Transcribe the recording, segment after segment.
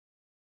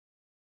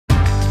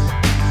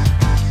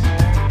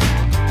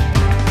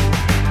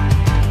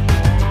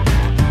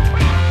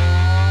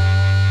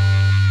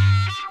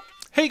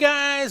Hey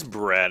guys,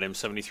 Brad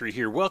M73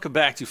 here. Welcome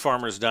back to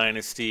Farmer's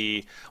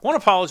Dynasty. I want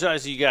to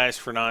apologize to you guys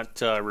for not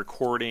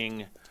recording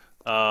in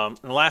the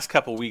last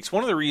couple weeks.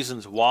 One of the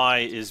reasons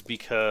why is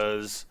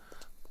because,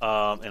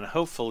 and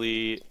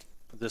hopefully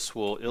this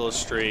will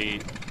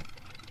illustrate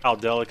how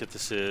delicate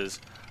this is.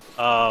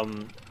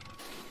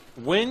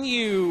 When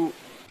you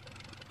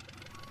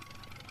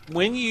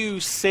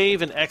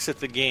save and exit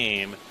the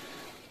game,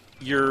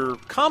 your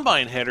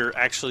combine header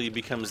actually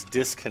becomes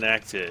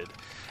disconnected.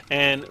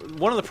 And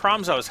one of the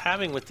problems I was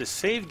having with this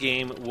save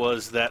game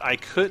was that I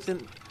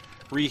couldn't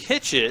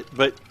rehitch it,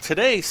 but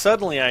today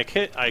suddenly I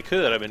could.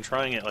 I've been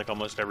trying it like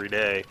almost every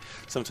day,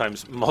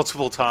 sometimes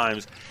multiple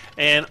times.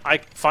 And I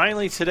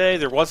finally today,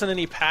 there wasn't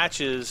any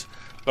patches,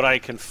 but I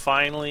can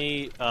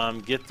finally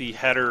get the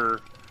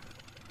header,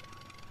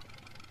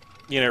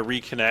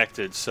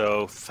 reconnected.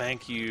 So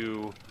thank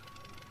you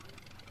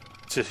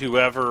to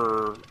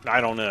whoever,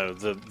 I don't know,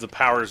 the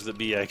powers that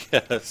be, I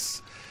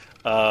guess.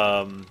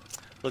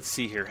 Let's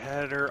see here.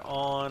 Header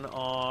on,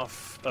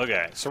 off.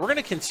 Okay, so we're going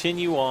to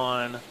continue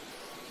on.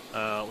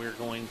 We're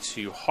going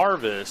to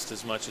harvest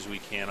as much as we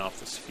can off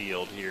this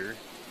field here.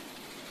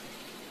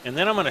 And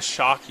then I'm going to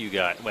shock you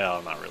guys.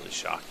 Well, not really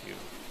shock you.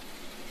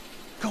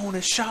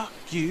 Gonna shock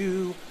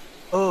you.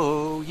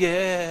 Oh,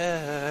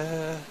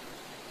 yeah.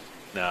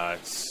 No,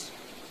 it's...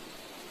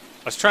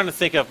 I was trying to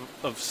think of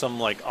some,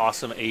 like,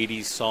 awesome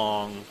 80s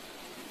song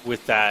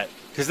with that.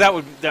 Because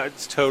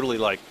that's totally,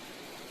 like,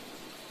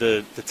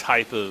 the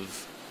type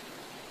of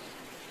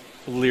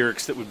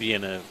lyrics that would be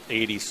in a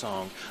 80s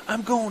song.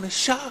 I'm gonna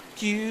shock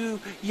you,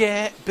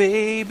 yeah,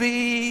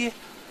 baby.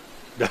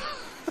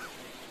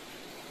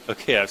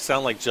 Okay, I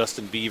sound like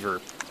Justin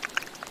Bieber.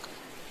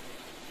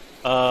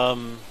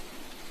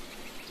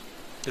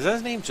 Is that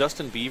his name,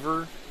 Justin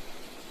Bieber?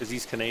 Because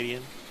he's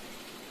Canadian?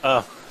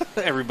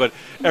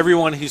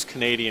 Everyone who's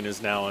Canadian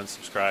is now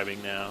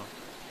unsubscribing now.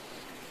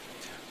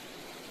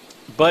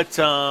 But,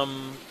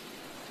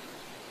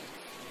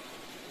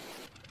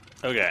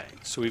 okay,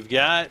 so we've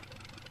got...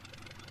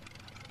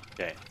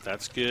 Okay,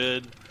 that's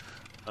good.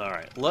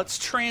 Alright, let's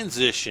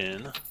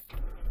transition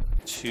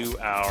to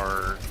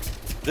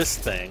this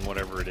thing,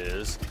 whatever it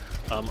is.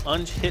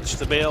 Unhitch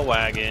the bale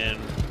wagon.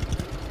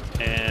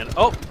 And,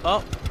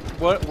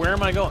 where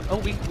am I going? Oh,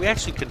 we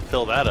actually could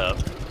fill that up.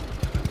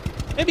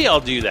 Maybe I'll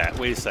do that.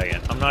 Wait a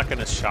second. I'm not going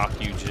to shock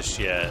you just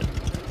yet.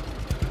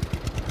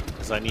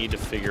 Because I need to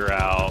figure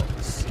out,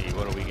 let's see,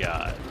 what do we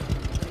got?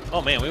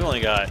 Oh man, we've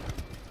only got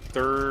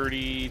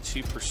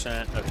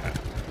 32%. Okay.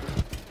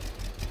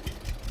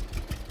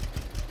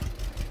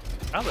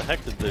 How the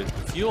heck did the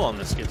fuel on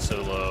this get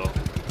so low?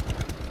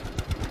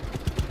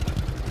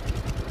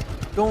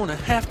 Gonna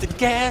have to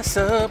gas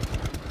up,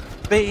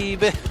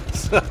 baby.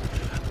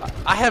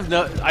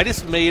 I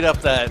just made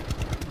up that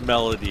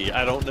melody.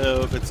 I don't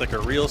know if it's like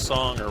a real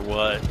song or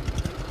what.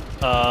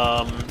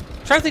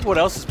 Trying to think what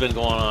else has been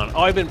going on. Oh,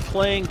 I've been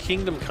playing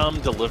Kingdom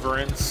Come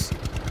Deliverance.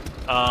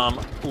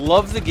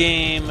 Love the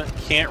game.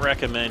 Can't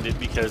recommend it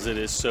because it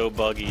is so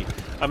buggy.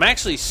 I'm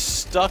actually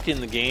stuck in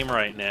the game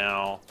right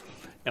now.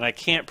 And I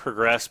can't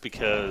progress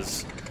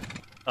because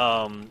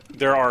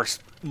there are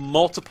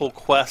multiple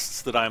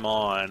quests that I'm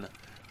on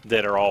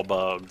that are all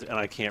bugged, and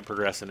I can't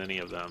progress in any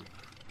of them.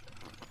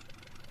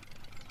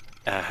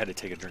 I had to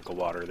take a drink of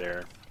water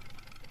there.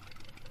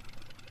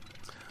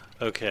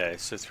 Okay,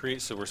 so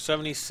we're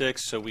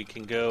 76, so we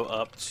can go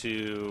up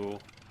to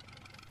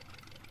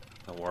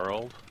the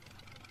world.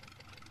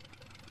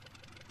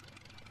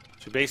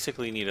 So we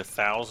basically need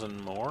 1,000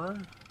 more.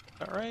 Is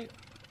that right?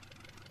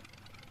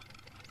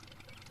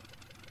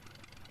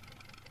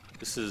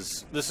 This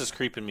is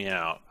creeping me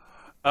out.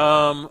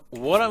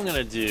 What I'm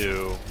gonna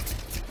do,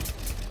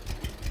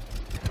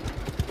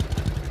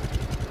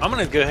 I'm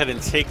gonna go ahead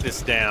and take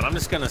this down. I'm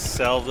just gonna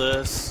sell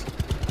this,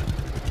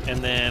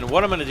 and then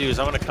what I'm gonna do is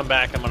I'm gonna come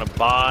back. I'm gonna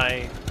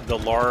buy the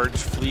large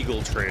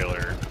Flegel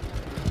trailer.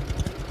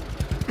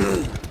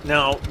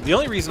 Now, the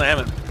only reason I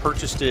haven't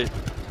purchased it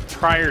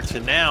prior to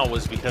now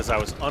was because I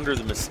was under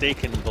the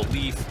mistaken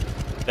belief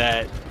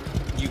that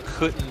you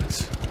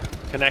couldn't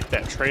connect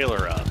that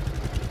trailer up.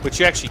 But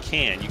you actually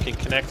can. You can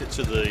connect it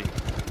to the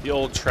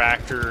old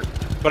tractor.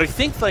 But I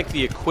think like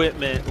the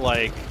equipment,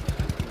 like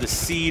the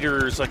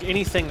seeders, like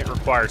anything that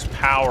requires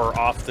power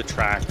off the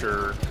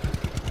tractor,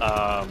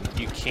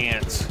 you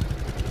can't.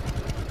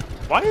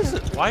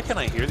 Why can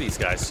I hear these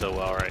guys so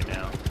well right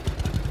now?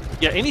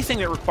 Yeah, anything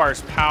that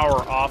requires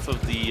power off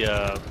of the,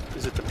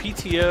 is it the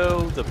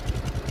PTO?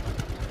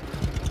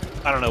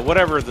 I don't know,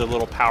 whatever the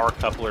little power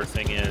coupler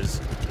thing is,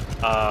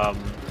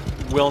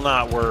 will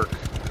not work.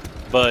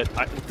 But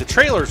the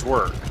trailers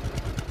work.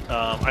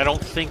 I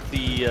don't think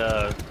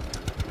the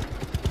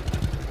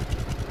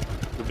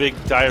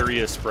big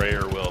diarrhea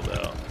sprayer will,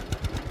 though.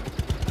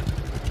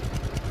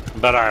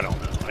 But I don't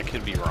know. I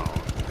could be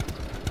wrong.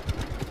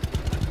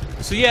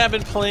 So yeah, I've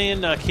been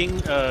playing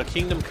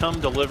Kingdom Come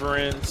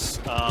Deliverance.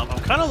 I'm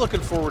kind of looking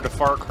forward to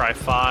Far Cry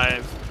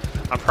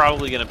 5. I'm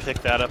probably going to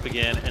pick that up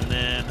again. And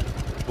then,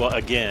 well,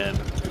 again,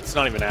 it's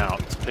not even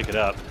out to pick it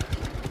up.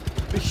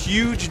 The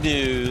huge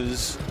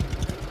news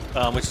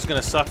which is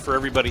going to suck for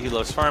everybody who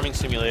loves Farming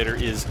Simulator,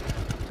 is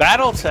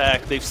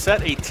BattleTech. They've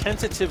set a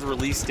tentative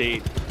release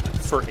date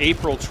for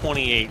April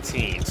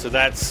 2018. So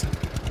that's,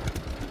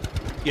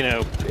 you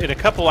know, in a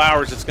couple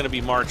hours it's going to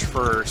be March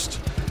 1st.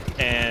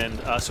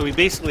 And so we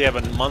basically have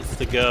a month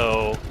to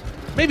go,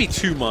 maybe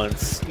 2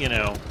 months, you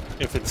know,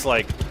 if it's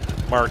like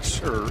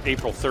March or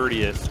April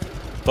 30th.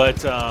 But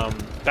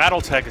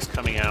BattleTech is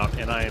coming out,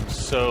 and I am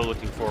so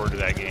looking forward to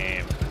that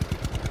game.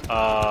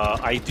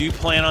 I do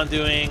plan on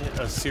doing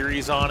a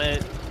series on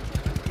it.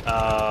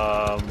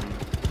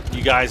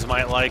 You guys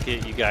might like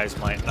it, you guys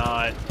might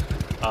not.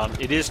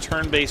 It is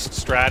turn-based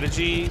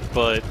strategy,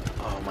 but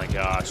oh my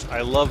gosh,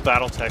 I love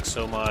BattleTech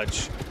so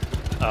much.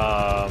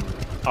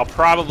 I'll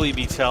probably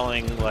be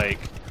telling like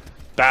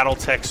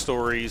BattleTech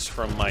stories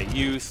from my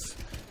youth,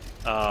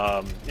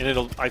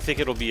 and I think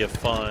it'll be a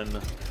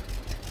fun.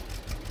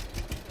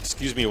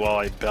 Excuse me while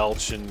I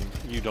belch and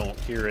you don't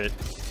hear it.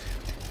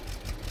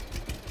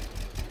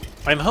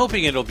 I'm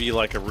hoping it'll be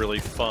like a really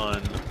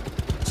fun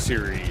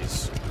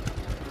series.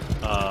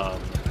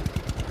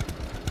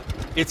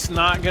 It's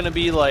not going to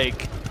be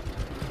like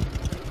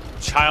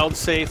child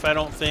safe, I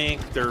don't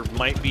think. There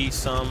might be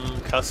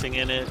some cussing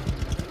in it.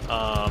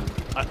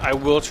 I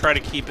will try to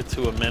keep it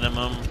to a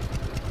minimum,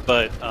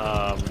 but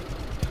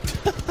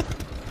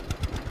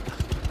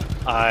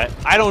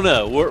I don't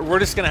know. We're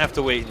just going to have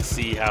to wait and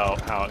see how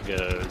it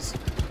goes.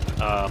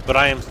 But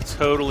I am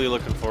totally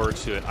looking forward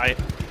to it. I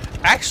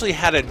actually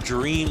had a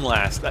dream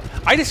last night.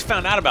 I just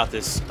found out about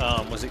this.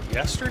 Was it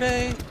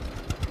yesterday?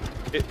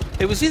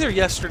 It was either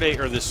yesterday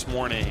or this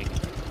morning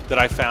that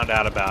I found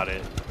out about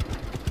it.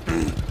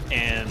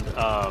 And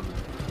I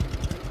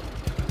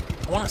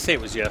want to say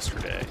it was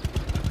yesterday.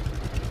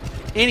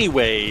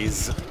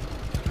 Anyways,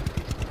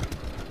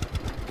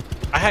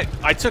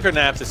 I took a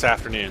nap this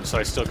afternoon, so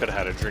I still could have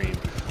had a dream.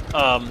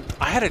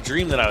 I had a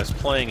dream that I was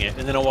playing it,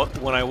 and then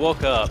when I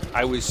woke up,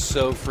 I was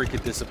so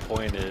freaking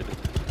disappointed.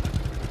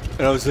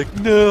 And I was like,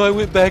 no, I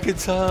went back in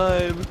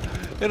time,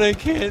 and I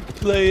can't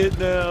play it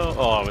now.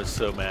 Oh, I was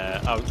so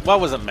mad. Well, I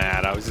wasn't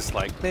mad. I was just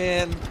like,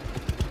 man,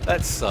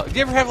 that sucks. Do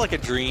you ever have like a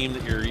dream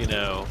that you're, you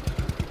know,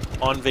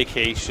 on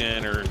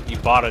vacation, or you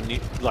bought a new,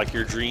 like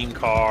your dream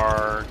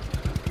car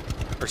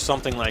or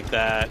something like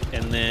that,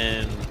 and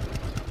then,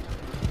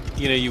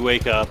 you know, you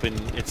wake up and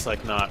it's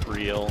like not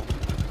real,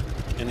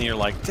 and then you're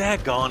like,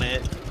 daggone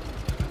it.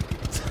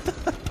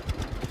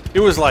 It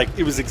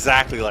was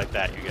exactly like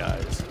that, you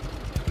guys.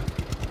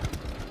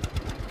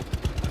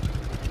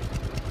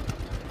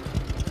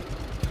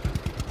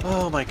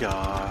 Oh my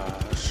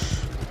gosh.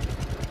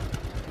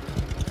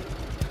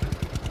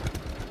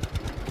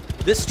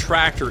 This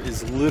tractor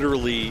is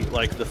literally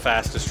like the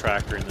fastest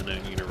tractor in the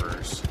known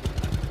universe.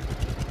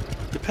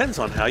 Depends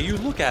on how you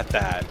look at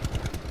that.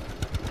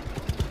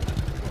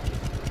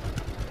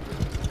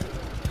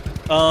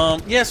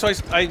 Yeah, so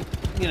I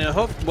you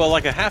know, well,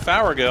 like a half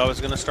hour ago, I was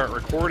going to start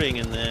recording,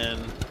 and then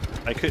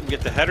I couldn't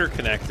get the header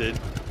connected,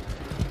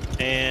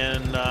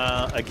 and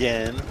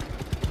again,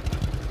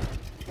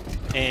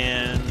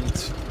 and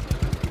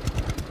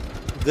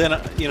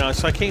then you know,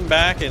 so I came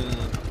back and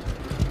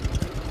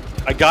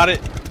I got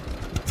it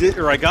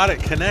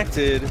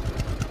connected.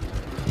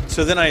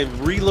 So then I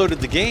reloaded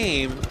the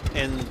game,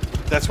 and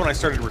that's when I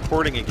started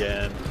recording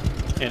again,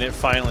 and it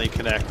finally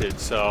connected.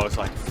 So I was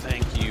like,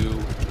 thank you.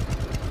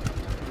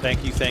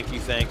 Thank you, thank you,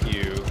 thank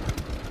you.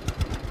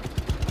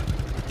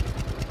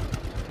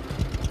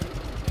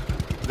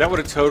 That would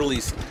have totally...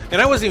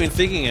 And I wasn't even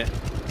thinking it,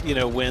 you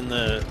know, when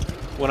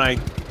I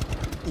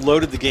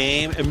loaded the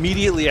game.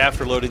 Immediately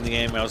after loading the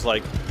game, I was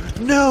like,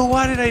 no,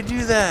 why did I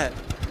do that?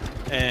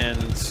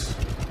 And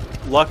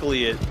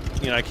luckily, you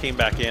know, I came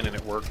back in and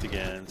it worked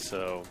again.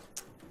 So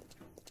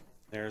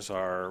there's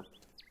our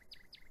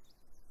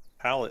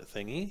pallet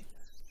thingy.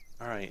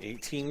 All right,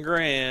 18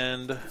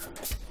 grand.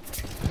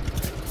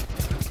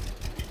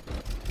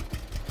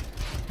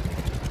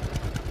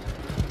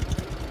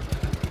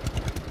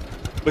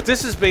 But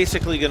this is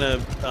basically going to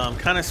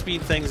kind of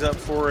speed things up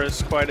for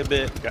us quite a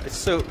bit. It's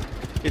so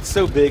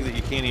big that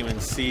you can't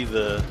even see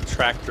the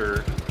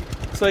tractor.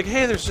 It's like,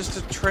 hey, there's just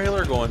a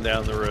trailer going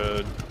down the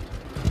road.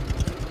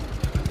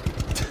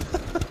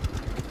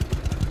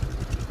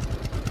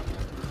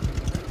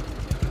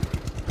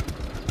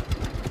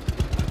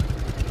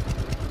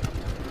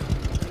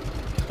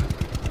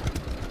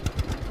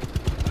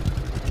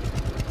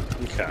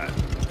 Okay.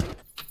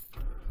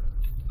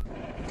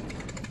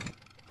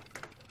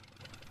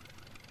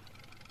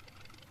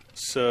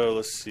 So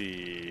let's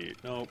see.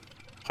 Nope.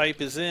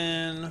 Pipe is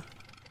in.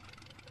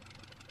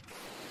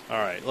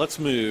 Alright, let's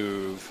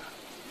move.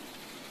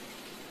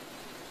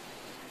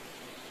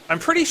 I'm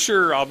pretty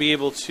sure I'll be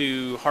able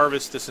to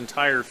harvest this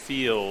entire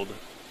field,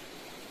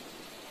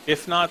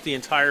 if not the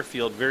entire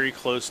field, very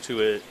close to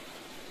it,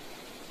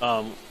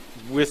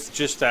 with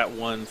just that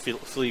one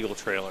Flegel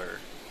trailer.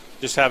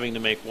 Just having to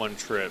make one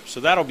trip. So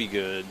that'll be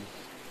good.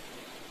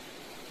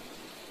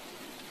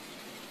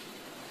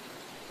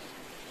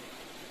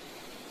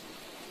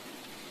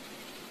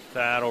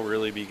 That'll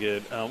really be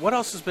good. What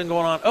else has been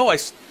going on? Oh,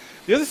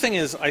 the The other thing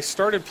is, I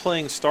started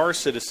playing Star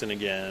Citizen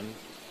again.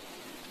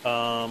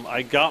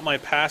 I got my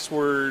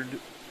password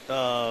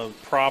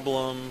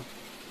problem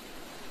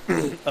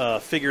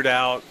figured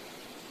out.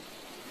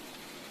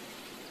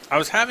 I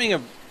was having a...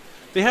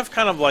 They have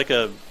kind of like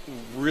a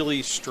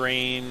really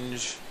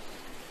strange...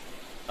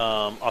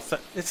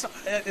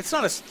 it's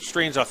not a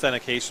strange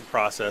authentication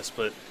process,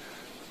 but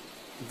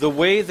the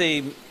way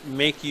they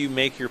make you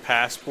make your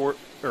passport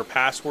or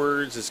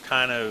passwords is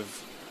kind of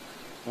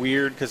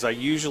weird, because I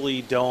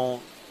usually don't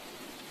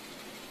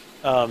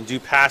do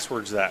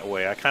passwords that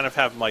way. I kind of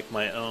have like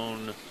my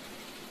own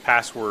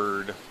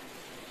password,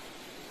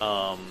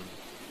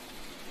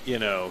 you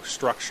know,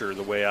 structure,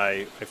 the way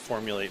I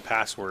formulate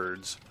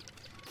passwords,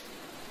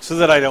 so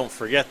that I don't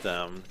forget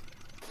them.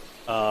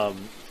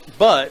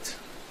 But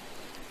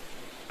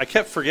I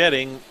kept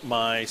forgetting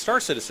my Star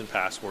Citizen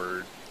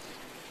password.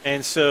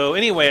 And so,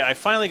 anyway, I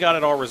finally got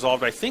it all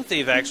resolved. I think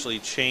they've actually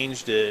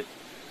changed it,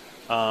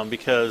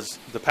 because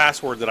the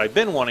password that I've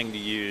been wanting to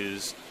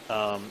use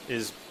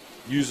is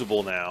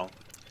usable now.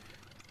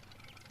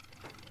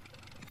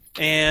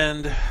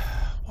 And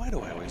why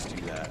do I always do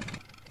that?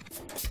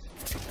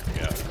 There we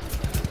go.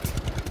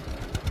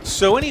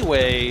 So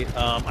anyway,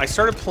 I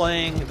started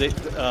playing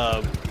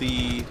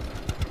the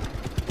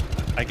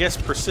I guess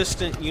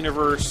Persistent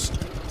Universe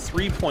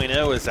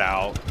 3.0 is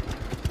out.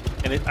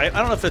 And I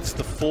don't know if it's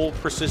the full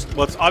persistent...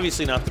 Well, it's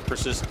obviously not the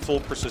full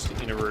persistent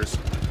universe,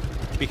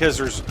 because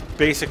there's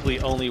basically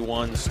only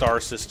one star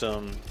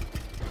system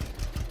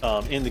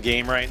in the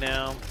game right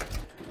now.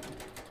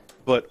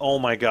 But, oh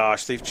my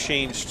gosh, they've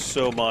changed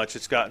so much.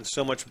 It's gotten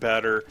so much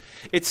better.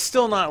 It's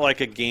still not like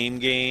a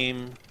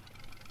game,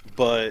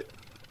 but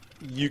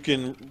you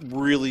can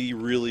really,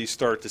 really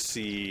start to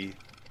see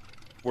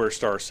where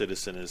Star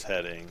Citizen is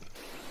heading.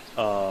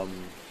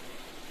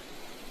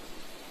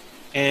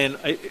 And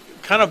it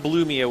kind of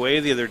blew me away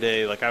the other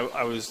day. Like, I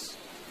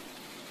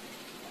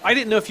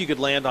didn't know if you could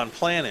land on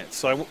planets.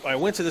 So I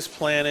went to this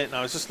planet, and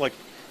I was just, like,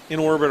 in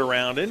orbit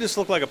around it. It just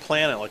looked like a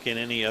planet, like in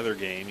any other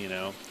game, you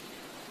know.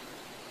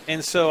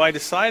 And so I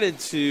decided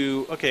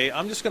to, okay,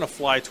 I'm just going to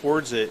fly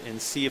towards it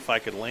and see if I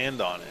could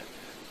land on it.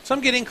 So I'm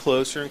getting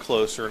closer and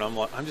closer, and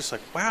I'm just like,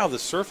 wow, the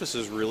surface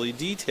is really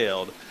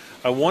detailed.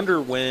 I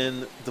wonder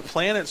when the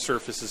planet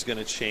surface is going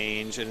to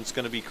change, and it's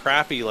going to be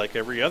crappy like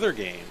every other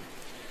game.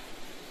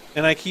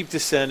 And I keep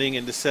descending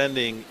and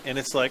descending, and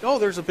it's like, oh,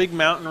 there's a big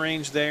mountain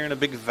range there and a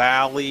big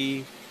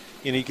valley.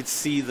 You know, you could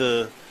see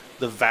the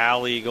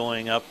valley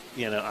going up,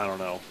 you know, I don't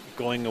know,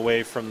 going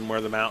away from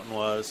where the mountain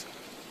was.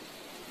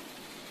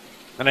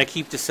 And I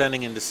keep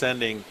descending and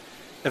descending.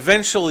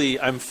 Eventually,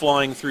 I'm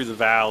flying through the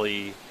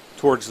valley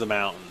towards the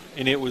mountain.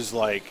 And it was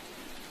like,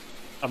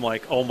 I'm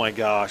like, oh my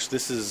gosh,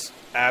 this is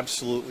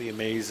absolutely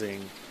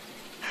amazing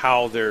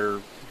how they're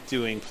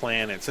doing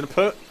planets. And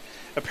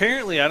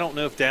apparently, I don't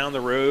know if down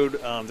the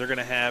road they're going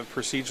to have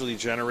procedurally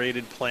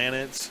generated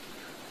planets,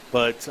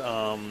 but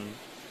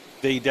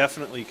they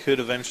definitely could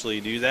eventually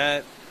do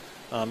that.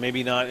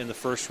 Maybe not in the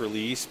first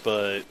release,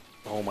 but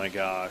oh my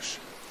gosh.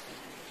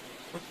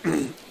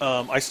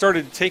 I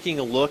started taking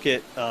a look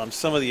at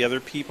some of the other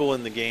people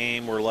in the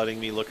game were letting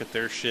me look at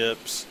their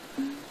ships,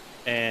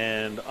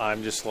 and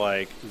I'm just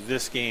like,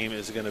 this game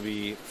is going to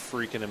be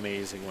freaking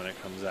amazing when it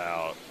comes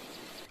out.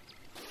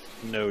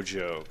 No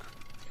joke.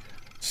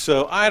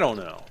 So, I don't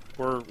know.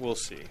 We'll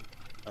see.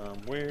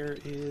 Where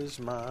is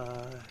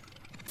my...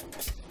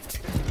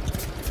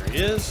 There he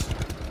is.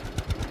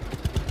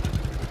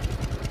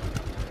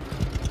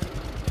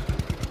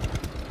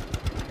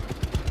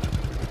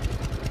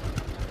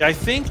 I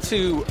think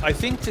to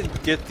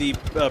get the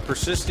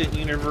Persistent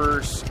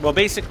Universe... Well,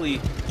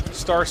 basically,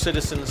 Star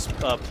Citizens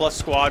plus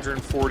Squadron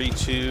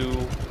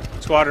 42.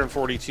 Squadron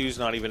 42 is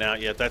not even out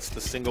yet. That's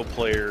the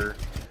single-player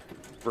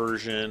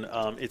version.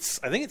 I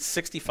think it's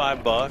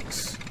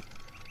 $65.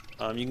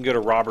 You can go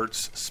to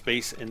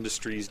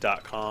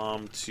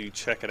robertsspaceindustries.com to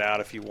check it out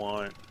if you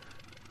want.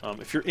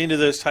 If you're into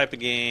those type of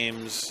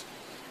games,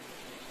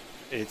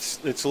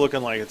 it's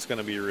looking like it's going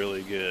to be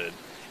really good.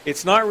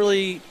 It's not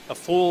really a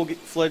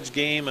full-fledged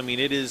game. I mean,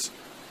 it is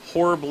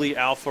horribly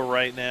alpha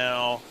right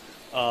now.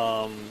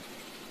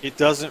 It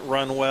doesn't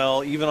run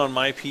well, even on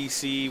my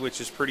PC, which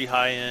is pretty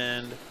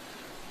high-end.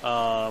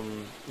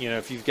 You know,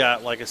 if you've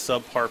got like a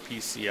subpar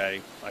PC,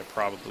 I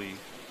probably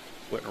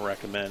wouldn't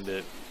recommend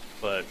it.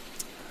 But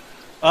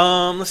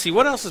let's see,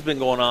 what else has been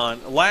going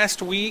on?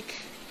 Last week,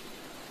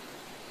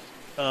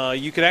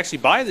 you could actually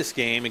buy this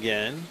game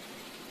again.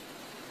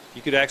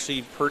 You could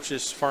actually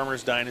purchase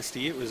Farmer's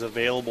Dynasty. It was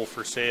available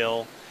for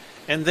sale.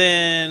 And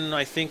then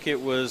I think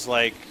it was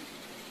like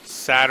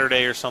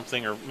Saturday or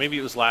something, or maybe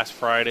it was last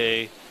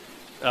Friday,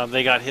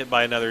 they got hit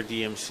by another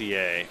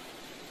DMCA.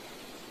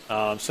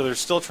 So they're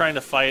still trying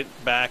to fight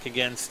back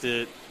against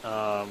it,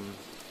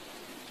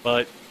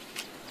 but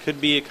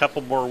could be a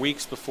couple more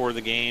weeks before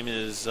the game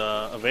is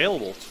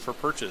available for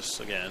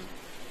purchase again,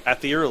 at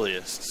the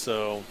earliest.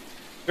 So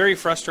very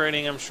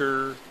frustrating, I'm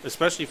sure,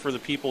 especially for the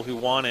people who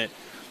want it.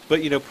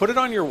 But, you know, put it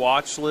on your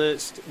watch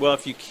list, well,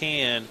 if you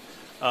can.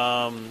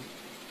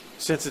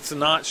 since it's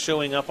not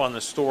showing up on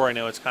the store, I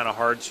know it's kind of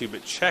hard to,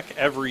 but check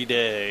every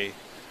day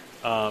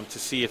to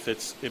see if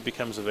it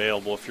becomes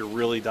available. If you're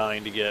really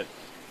dying to get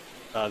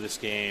this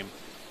game,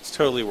 it's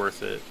totally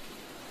worth it.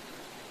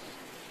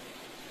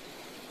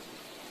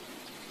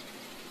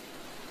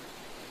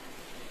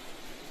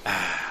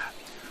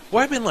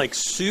 Well, I've been like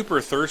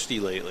super thirsty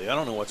lately. I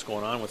don't know what's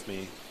going on with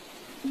me.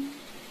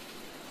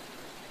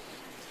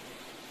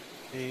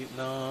 8,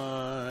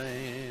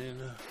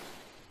 9.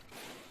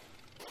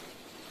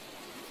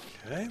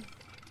 Okay.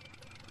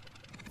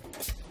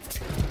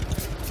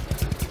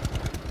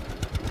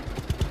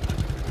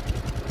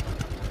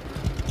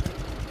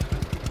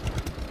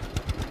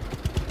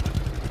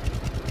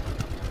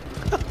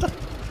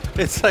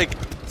 It's like,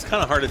 it's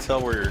kind of hard to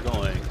tell where you're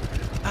going.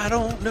 I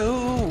don't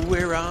know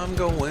where I'm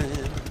going,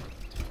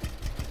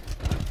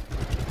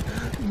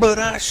 but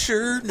I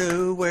sure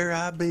know where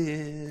I've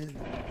been.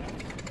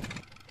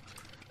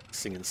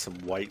 Singing some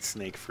White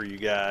Snake for you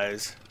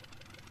guys.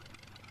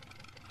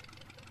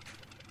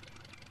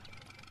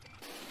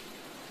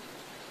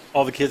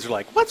 All the kids are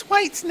like, "What's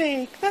White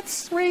Snake?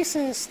 That's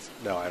racist."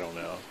 No, I don't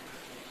know.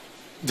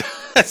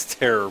 That's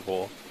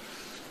terrible.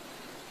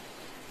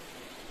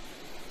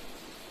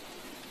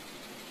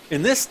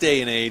 In this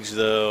day and age,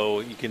 though,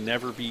 you can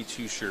never be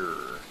too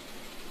sure.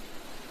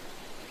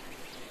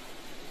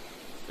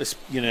 This,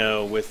 you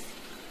know,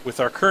 with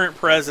our current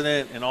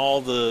president and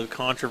all the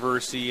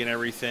controversy and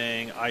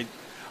everything, I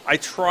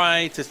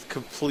try to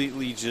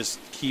completely just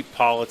keep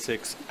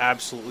politics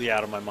absolutely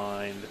out of my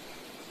mind.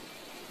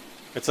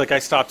 It's like I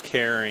stopped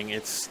caring.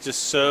 It's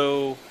just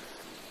so...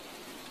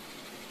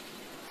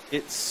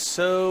 It's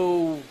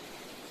so...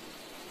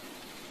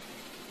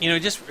 You know,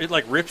 it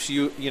like rips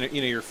you know,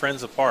 your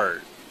friends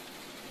apart.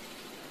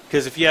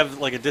 Because if you have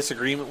like a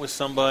disagreement with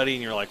somebody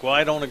and you're like, well,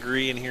 I don't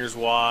agree and here's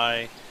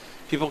why,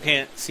 people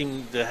can't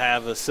seem to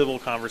have a civil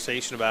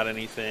conversation about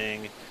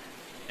anything.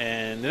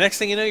 And the next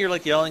thing you know, you're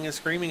like yelling and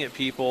screaming at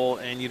people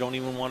and you don't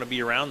even want to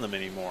be around them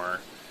anymore.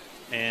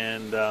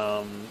 And,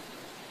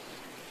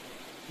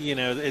 you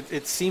know,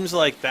 it seems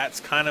like that's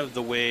kind of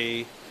the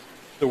way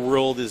the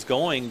world is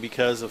going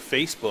because of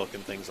Facebook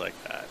and things like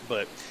that.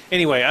 But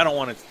anyway, I don't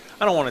want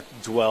to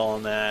dwell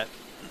on that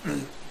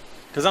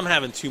because I'm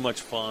having too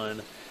much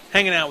fun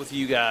hanging out with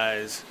you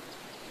guys,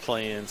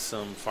 playing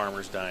some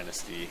Farmers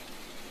Dynasty.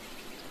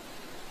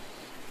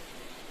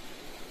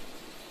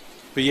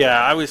 But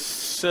yeah, I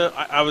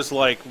was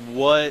like,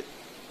 what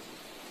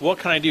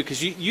can I do?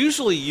 Because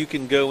usually you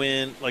can go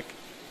in like,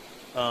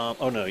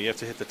 oh no, you have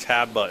to hit the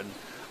tab button.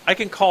 I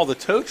can call the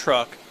tow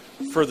truck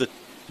for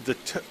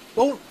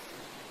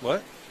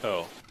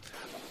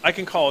I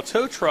can call a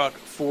tow truck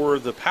for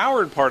the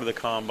powered part of the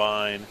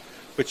combine,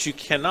 but you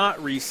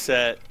cannot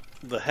reset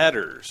the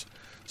headers.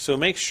 So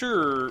make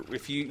sure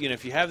if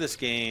you have this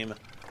game,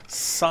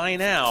 sign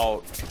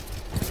out,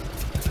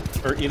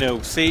 or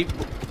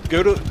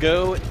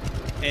go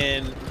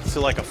and to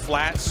like a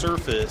flat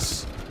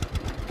surface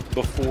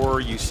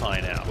before you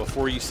sign out,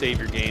 before you save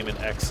your game and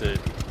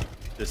exit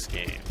this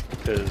game,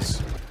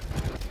 because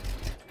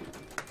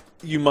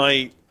you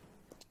might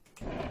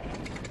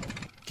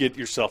get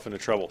yourself into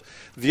trouble.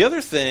 The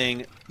other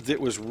thing that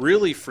was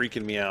really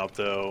freaking me out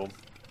though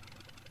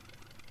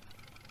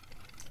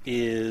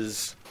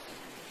is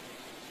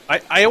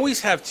I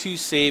always have two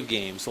save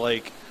games.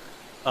 Like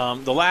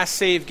the last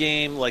save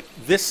game, like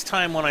this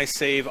time when I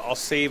save, I'll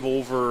save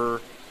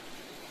over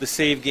the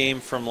save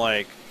game from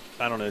like,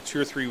 I don't know, 2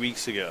 or 3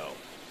 weeks ago.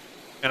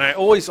 And I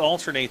always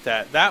alternate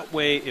that. That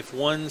way, if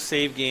one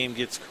save game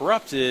gets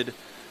corrupted,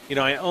 you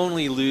know, I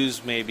only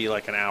lose maybe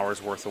like an hour's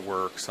worth of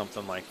work,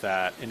 something like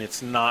that. And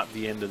it's not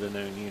the end of the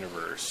known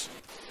universe.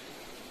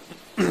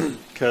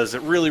 Because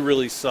it really,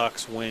 really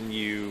sucks when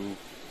you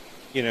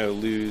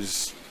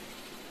lose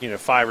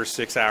 5 or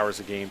 6 hours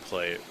of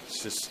gameplay.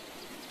 It's just,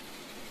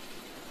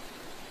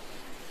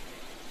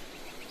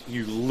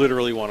 you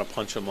literally want to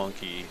punch a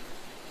monkey.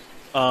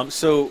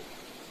 So,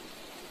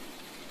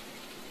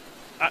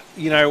 I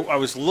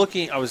was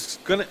looking. I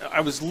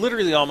was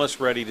literally almost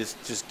ready to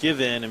just give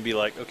in and be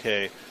like,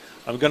 okay,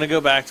 I'm gonna go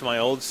back to my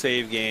old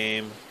save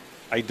game.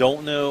 I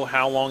don't know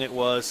how long it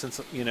was since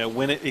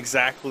when it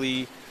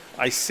exactly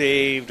I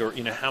saved, or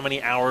how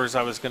many hours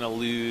I was gonna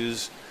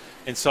lose.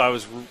 And so I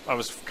was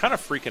kind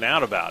of freaking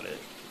out about it,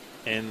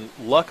 and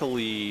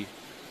luckily,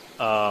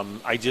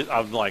 I'm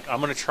like, I'm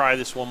gonna try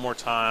this one more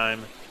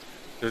time.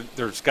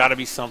 There's got to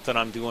be something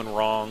I'm doing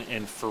wrong,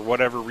 and for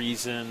whatever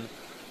reason,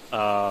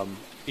 I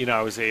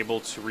was able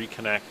to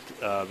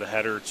reconnect the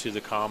header to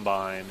the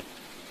combine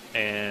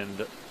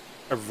and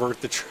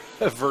avert the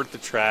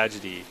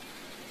tragedy.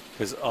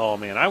 Because oh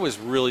man, I was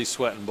really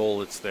sweating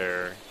bullets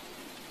there.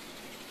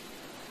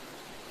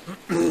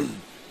 2,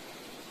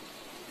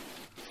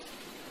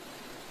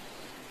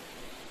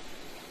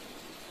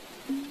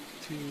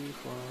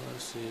 4,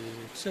 6,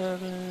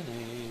 7,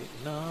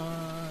 8,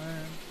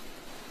 9.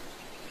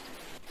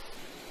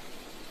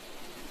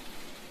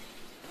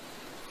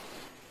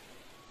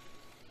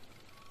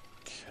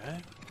 Okay.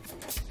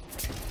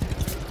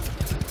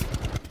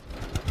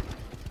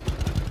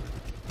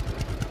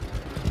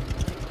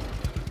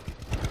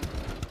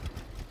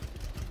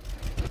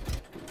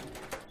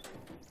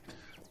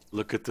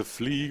 Look at the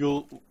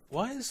Fliegel.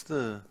 Why is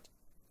the...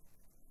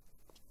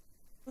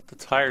 But the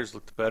tires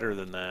looked better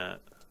than that.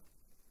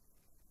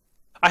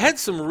 I had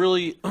some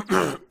really,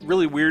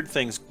 really weird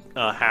things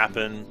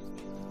happen.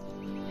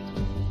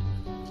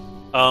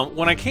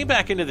 When I came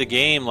back into the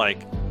game,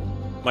 like,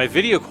 my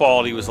video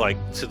quality was, like,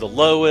 to the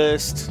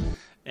lowest,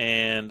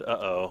 and,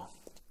 uh-oh.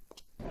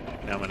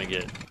 Now I'm gonna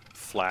get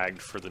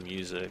flagged for the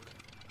music.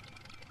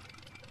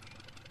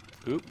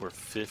 Oop, we're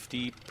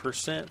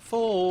 50%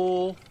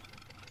 full.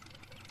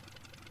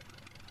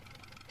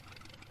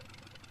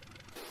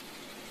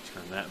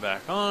 Turn that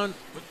back on.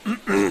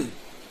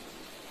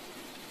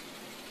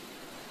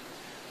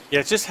 Yeah,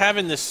 it's just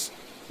having this,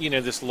 you know,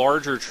 this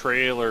larger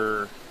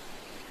trailer.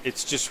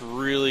 It's just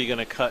really going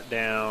to cut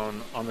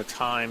down on the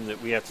time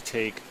that we have to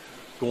take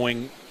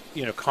going,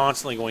 you know,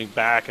 constantly going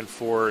back and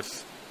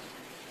forth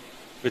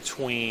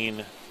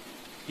between,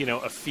 you know,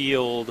 a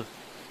field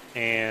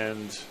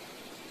and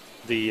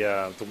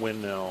the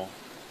windmill.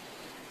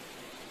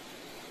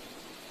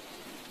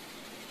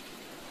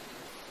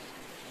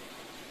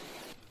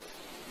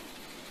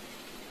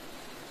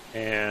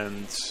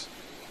 And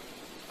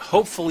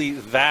hopefully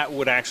that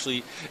would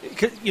actually,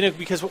 you know,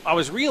 because I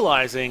was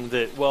realizing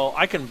that, well,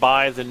 I can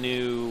buy the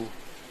new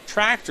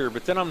tractor,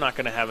 but then I'm not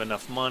going to have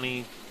enough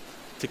money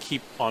to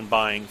keep on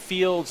buying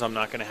fields. I'm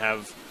not going to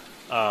have,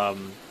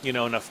 you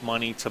know, enough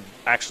money to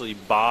actually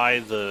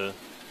buy the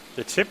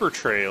tipper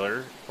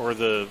trailer or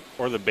the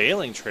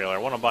baling trailer. I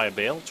want to buy a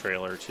bale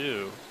trailer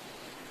too.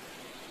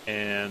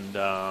 And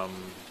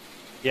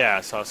yeah,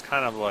 so I was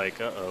kind of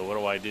like, uh-oh, what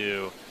do I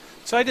do?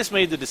 So I just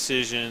made the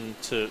decision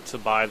to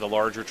buy the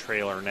larger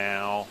trailer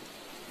now.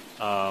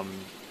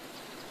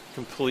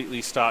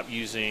 Completely stop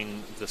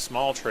using the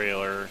small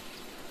trailer.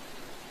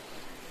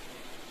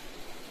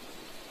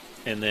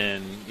 And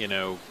then, you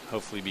know,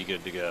 hopefully be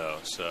good to go.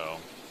 So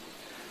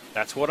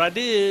that's what I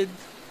did.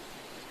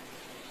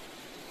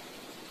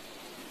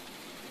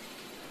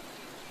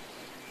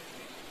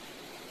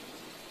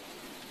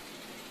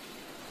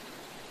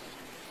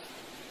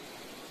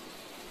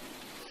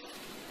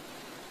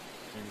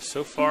 And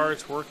so far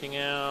it's working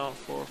out.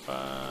 4,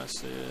 5,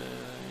 6, 8,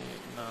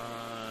 9.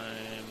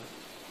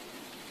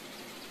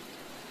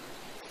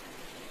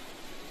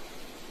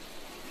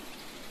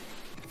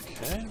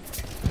 Okay.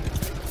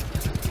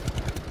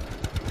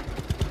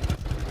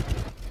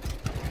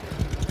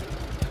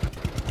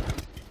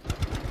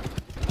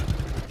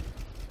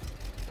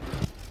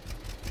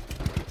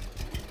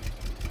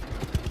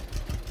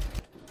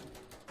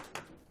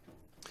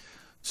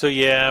 So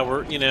yeah,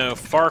 we're, you know,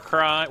 Far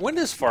Cry. When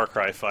does Far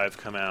Cry 5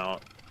 come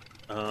out?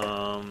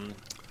 Let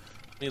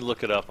me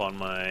look it up on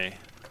my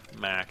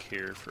Mac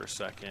here for a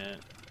second.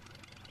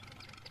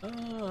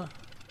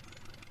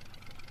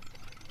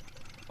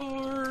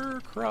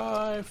 Far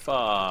Cry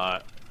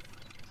 5.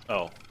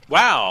 Oh,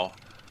 wow.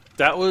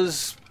 That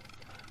was...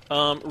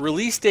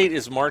 release date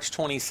is March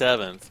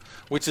 27th,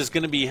 which is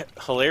going to be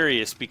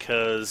hilarious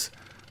because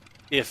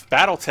if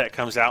BattleTech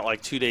comes out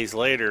like 2 days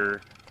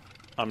later,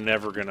 I'm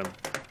never going to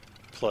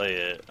play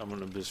it. I'm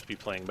going to just be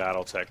playing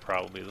BattleTech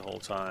probably the whole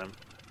time.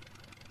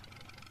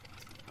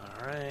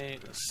 Alright,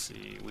 let's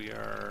see. We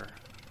are...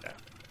 Yeah.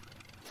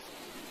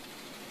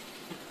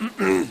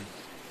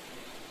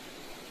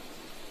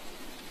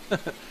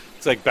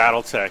 It's like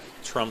BattleTech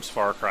trumps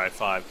Far Cry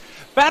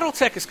 5.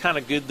 BattleTech is kind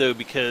of good though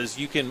because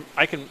you can...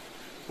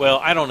 Well,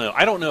 I don't know.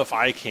 I don't know if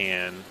I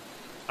can.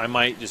 I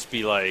might just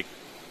be like,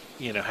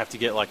 you know, have to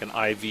get like an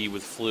IV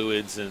with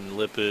fluids and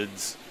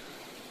lipids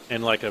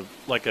and like a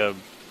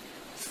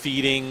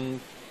feeding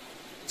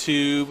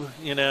tube,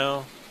 you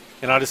know,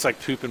 and I'll just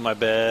like poop in my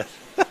bed.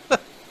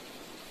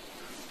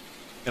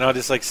 And I'll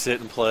just like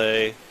sit and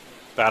play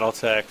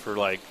BattleTech for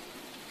like,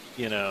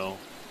 you know,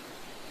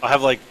 I'll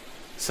have like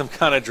some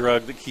kind of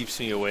drug that keeps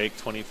me awake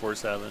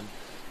 24/7.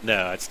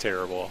 No, it's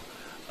terrible.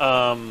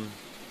 But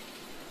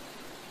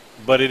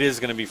it is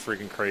going to be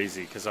freaking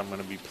crazy because I'm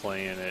going to be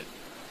playing it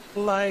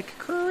like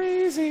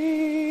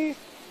crazy.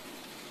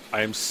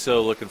 I am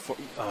so looking for...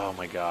 Oh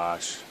my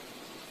gosh.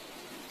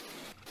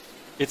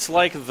 It's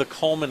like the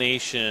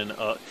culmination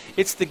of...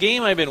 It's the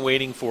game I've been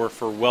waiting for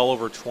well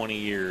over 20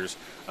 years.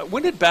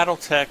 When did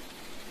BattleTech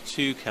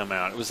 2 come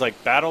out? It was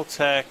like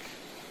BattleTech,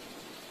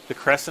 the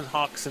Crescent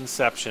Hawk's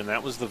Inception.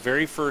 That was the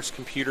very first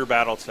computer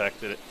BattleTech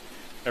that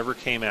ever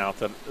came out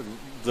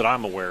that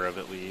I'm aware of,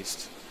 at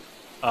least.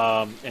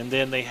 And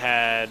then they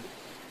had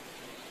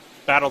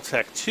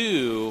BattleTech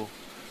 2,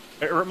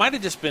 or it might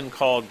have just been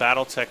called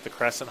BattleTech the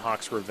Crescent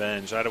Hawk's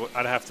Revenge. I'd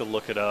have to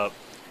look it up.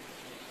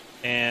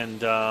 And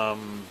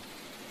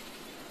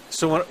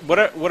so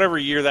whatever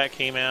year that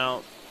came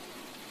out,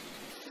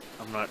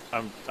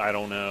 I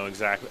don't know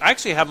exactly. I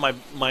actually have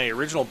my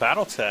original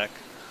BattleTech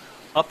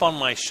up on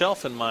my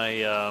shelf in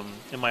my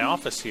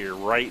office here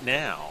right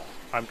now.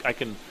 I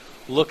can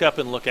look up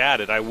and look at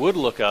it. I would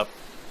look up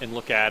and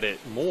look at it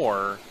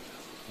more,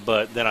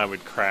 but then I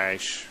would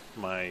crash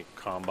my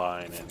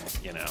Combine, and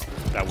you know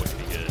that wouldn't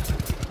be good.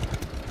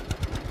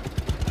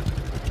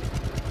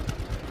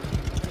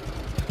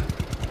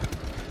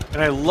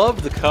 And I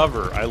love the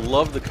cover. I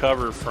love the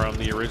cover from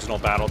the original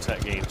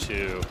BattleTech game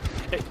too.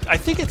 I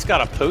think it's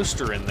got a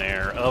poster in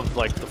there of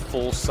like the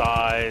full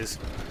size.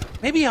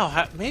 Maybe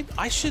maybe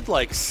I should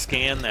like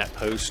scan that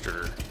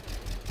poster.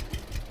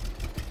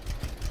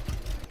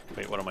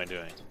 Wait, what am I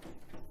doing?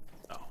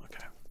 Oh,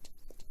 okay.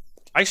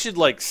 I should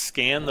like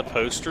scan the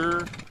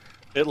poster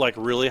at like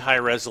really high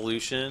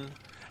resolution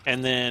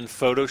and then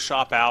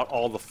Photoshop out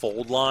all the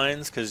fold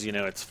lines because you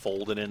know it's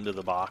folded into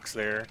the box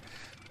there.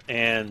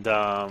 And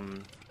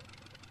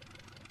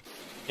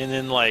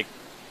then like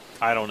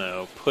I don't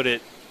know,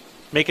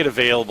 make it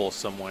available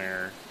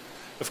somewhere.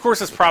 Of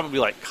course, it's probably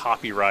like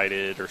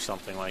copyrighted or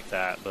something like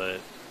that, but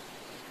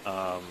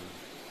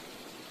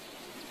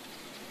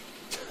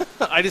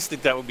I just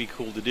think that would be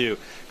cool to do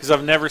because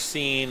I've never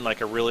seen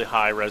like a really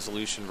high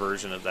resolution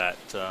version of that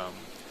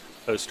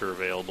poster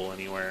available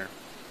anywhere.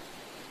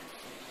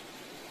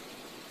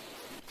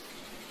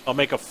 I'll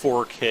make a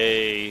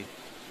 4K,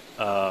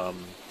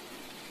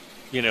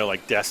 you know,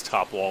 like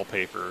desktop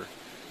wallpaper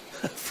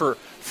for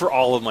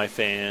all of my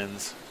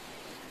fans.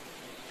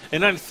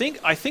 And I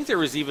think there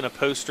was even a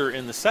poster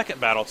in the second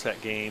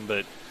BattleTech game,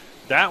 but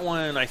that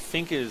one I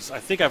think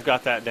I've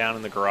got that down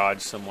in the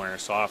garage somewhere,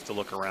 so I'll have to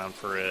look around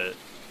for it.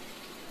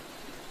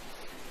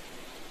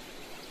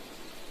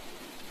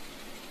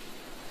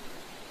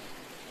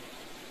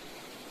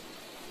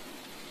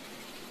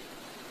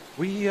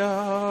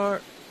 We're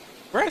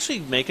actually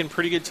making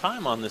pretty good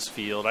time on this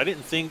field. I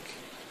didn't think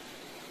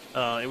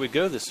it would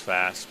go this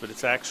fast, but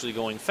it's actually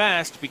going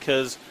fast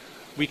because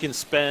we can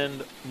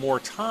spend more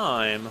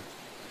time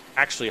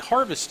actually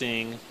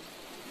harvesting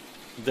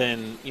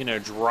than, you know,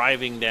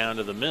 driving down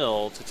to the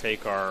mill to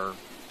take our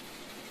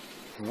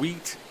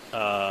wheat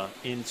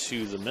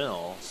into the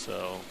mill.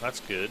 So that's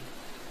good.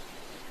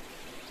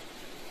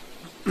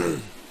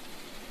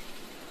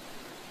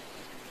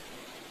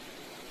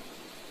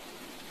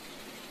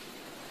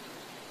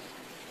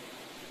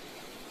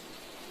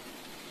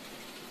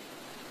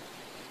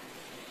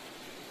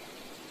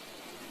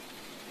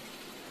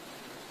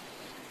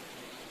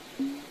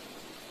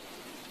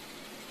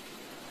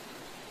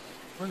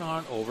 We're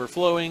not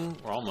overflowing.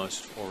 We're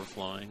almost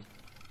overflowing.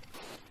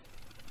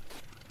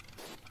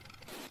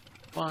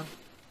 Come on.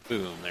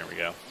 Boom. There we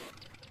go.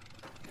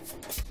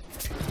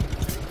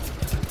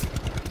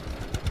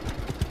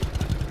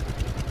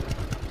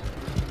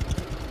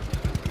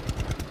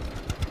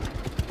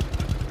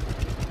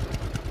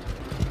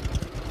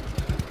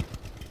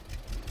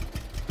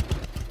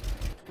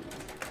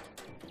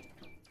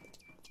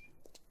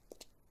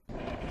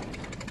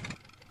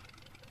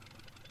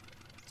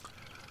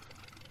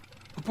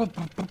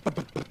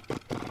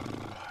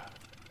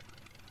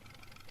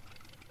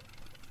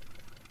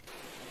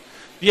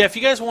 Yeah, if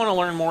you guys want to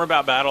learn more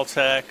about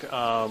BattleTech,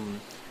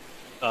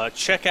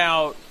 check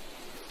out,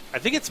 I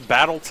think it's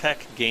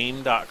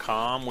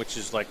battletechgame.com, which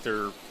is like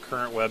their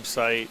current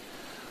website.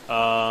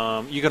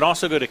 You can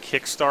also go to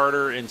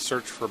Kickstarter and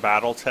search for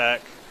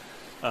BattleTech,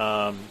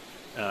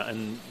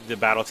 and the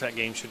BattleTech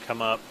game should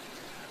come up.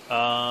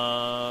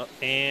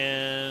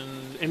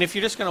 And if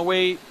you're just going to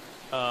wait,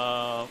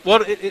 I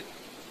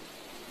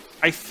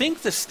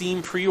think the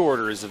Steam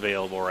pre-order is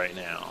available right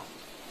now.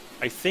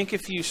 I think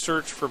if you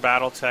search for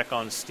BattleTech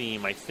on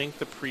Steam, I think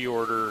the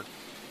pre-order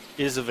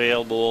is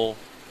available.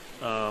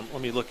 Let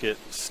me look at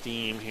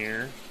Steam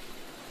here.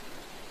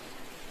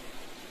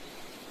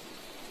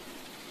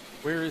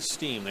 Where is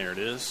Steam? There it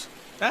is.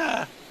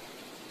 Ah!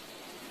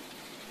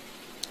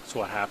 That's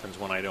what happens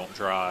when I don't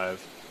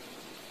drive.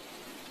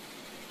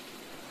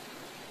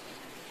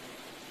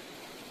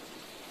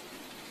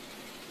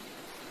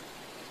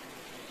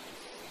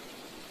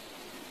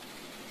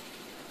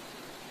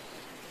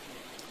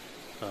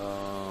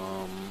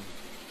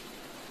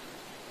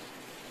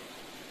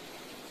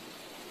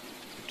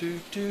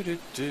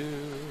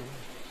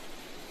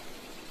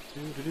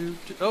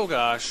 Oh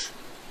gosh.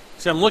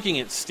 See, I'm looking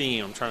at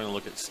Steam. I'm trying to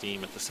look at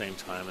Steam at the same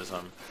time as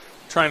I'm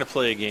trying to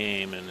play a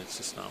game, and it's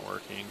just not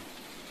working.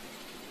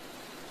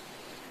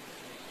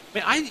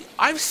 I mean,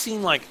 I've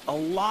seen like a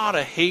lot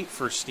of hate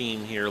for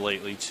Steam here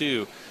lately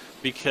too,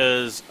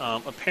 because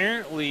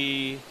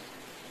apparently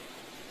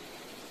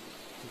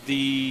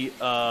the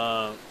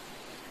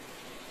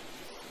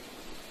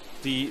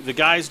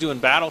guys doing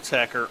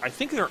BattleTech I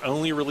think they're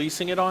only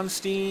releasing it on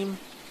Steam,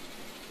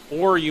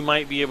 or you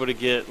might be able to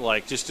get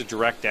like just a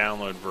direct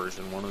download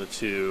version, one of the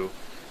two.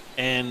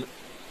 And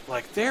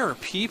like there are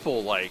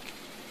people like,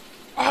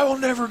 I will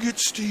never get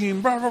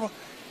Steam, blah, blah, blah.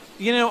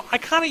 You know, I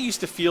kind of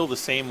used to feel the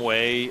same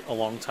way a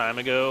long time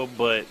ago,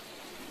 but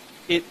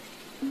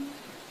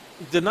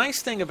the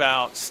nice thing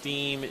about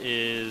Steam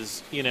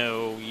is, you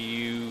know,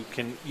 you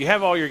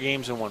have all your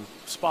games in one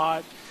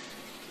spot,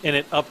 and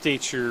it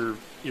updates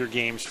your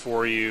games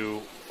for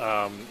you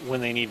when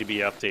they need to be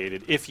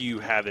updated, if you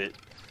have it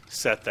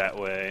set that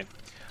way.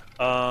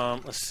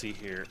 Let's see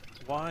here.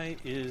 Why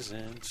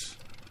isn't...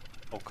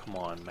 Oh, come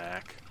on,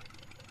 Mac.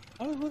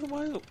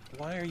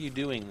 Why are you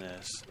doing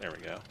this? There we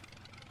go.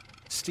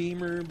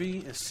 Steamer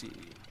B. Let's see.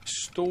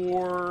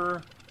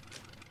 Store.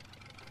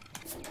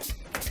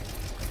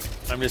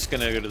 I'm just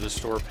going to go to the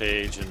store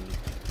page and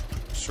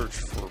search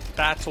for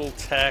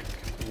Battletech,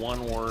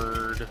 one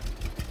word,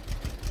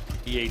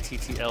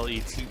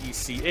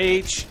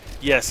 BATTLETECH.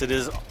 Yes, it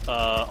is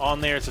on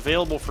there. It's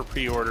available for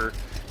pre-order,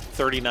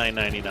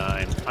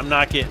 $39.99. I'm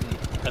not getting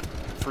a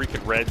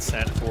freaking red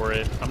cent for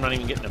it. I'm not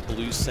even getting a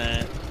blue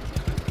cent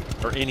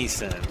or any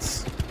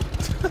cents.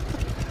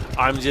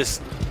 I'm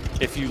just,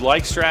 if you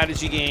like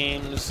strategy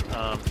games,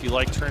 if you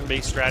like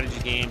turn-based strategy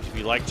games, if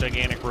you like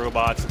gigantic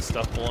robots and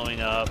stuff blowing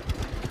up,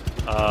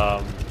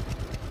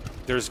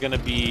 there's going to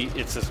be,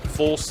 it's a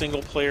full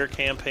single-player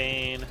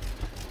campaign,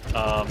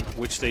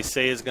 which they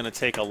say is going to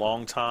take a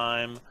long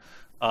time.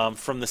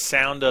 From the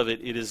sound of it,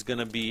 it is going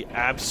to be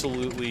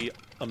absolutely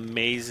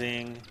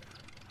amazing.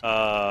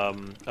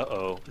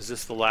 Uh-oh, is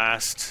this the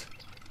last?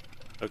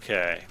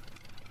 Okay,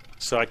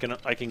 so I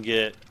can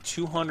get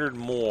 200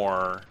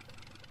 more,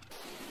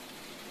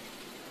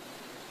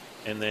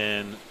 and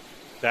then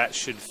that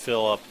should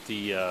fill up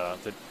the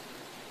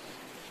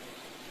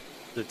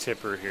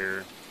tipper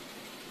here.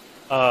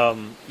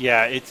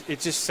 Yeah, it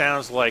just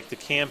sounds like the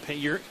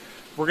campaign.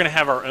 We're gonna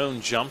have our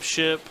own jump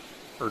ship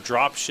or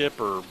drop ship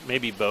or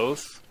maybe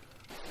both,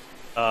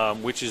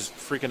 which is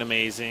freaking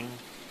amazing.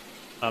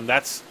 I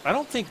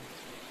don't think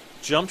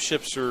jump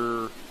ships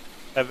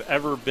have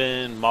ever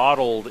been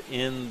modeled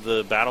in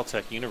the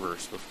BattleTech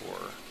universe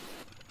before,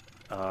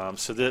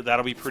 so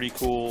that'll be pretty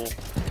cool.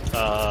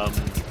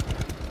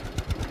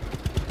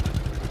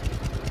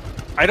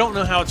 I don't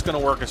know how it's going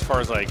to work as far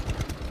as like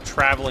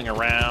traveling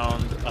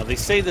around. They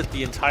say that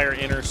the entire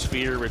inner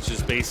sphere, which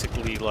is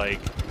basically like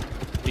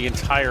the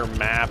entire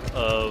map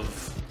of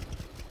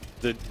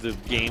the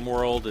game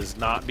world, is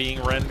not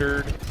being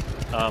rendered.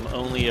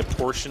 Only a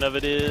portion of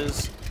it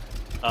is.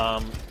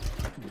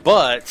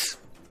 But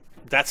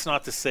that's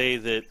not to say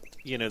that,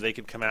 you know, they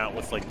could come out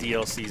with like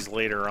DLCs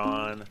later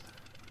on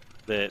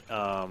that,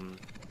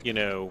 you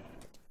know,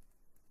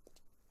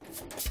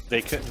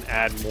 they couldn't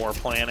add more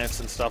planets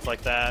and stuff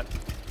like that.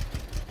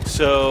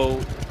 So,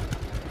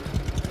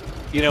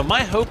 you know,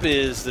 my hope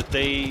is that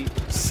they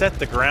set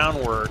the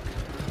groundwork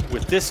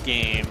with this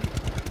game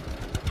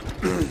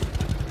and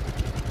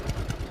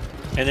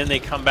then they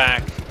come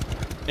back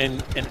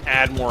and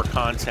add more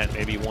content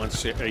maybe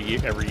once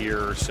every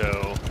year or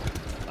so.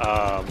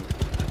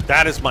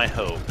 That is my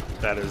hope.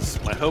 That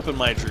is my hope and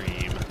my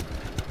dream.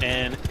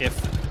 And if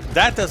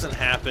that doesn't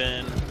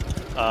happen,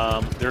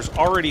 there's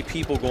already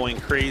people going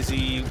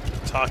crazy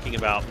talking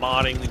about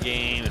modding the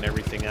game and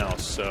everything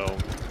else. So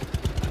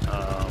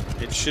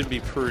it should be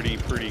pretty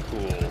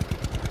cool.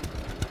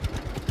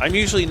 I'm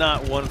usually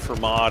not one for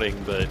modding,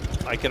 but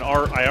I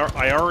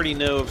already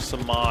know of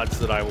some mods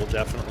that I will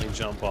definitely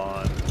jump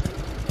on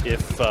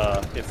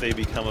if they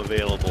become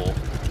available.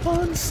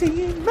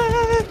 Unseen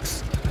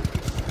Max.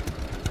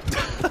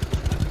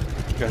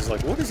 You guys are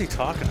like, what is he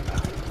talking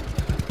about?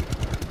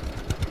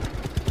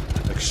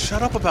 Like,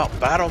 shut up about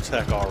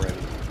BattleTech already.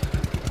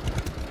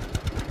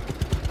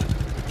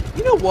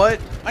 You know what?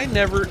 I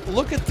never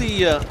look at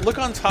the look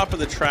on top of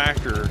the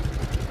tractor,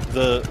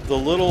 the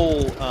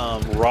little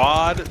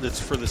rod that's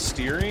for the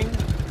steering.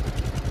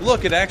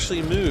 Look, it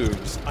actually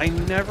moves. I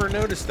never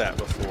noticed that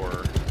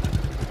before.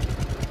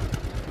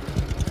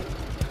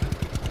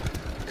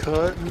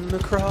 Cutting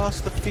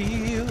across the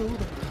field.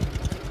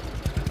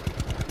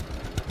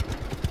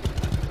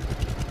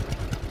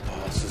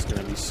 Oh, this is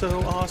gonna be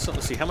so awesome.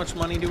 Let's see, how much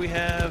money do we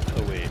have?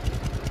 Oh wait,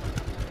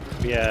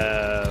 we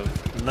have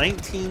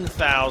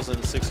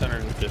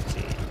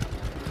 19,615.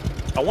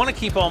 I want to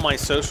keep all my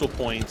social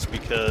points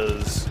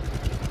because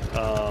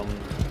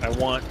I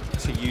want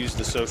to use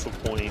the social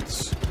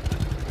points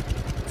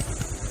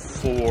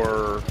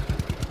for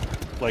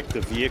like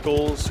the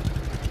vehicles.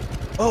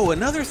 Oh,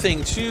 another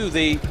thing too,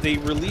 they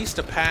released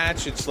a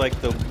patch. It's like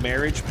the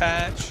marriage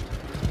patch.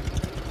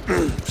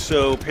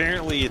 So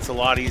apparently it's a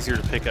lot easier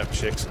to pick up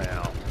chicks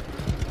now.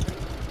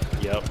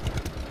 Yep.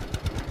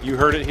 You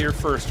heard it here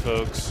first,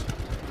 folks.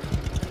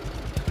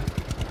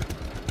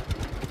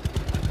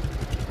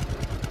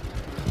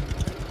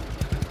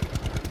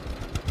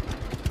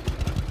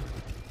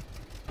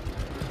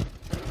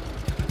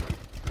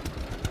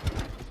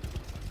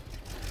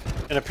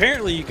 And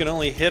apparently you can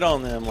only hit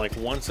on them like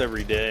once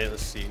every day.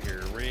 Let's see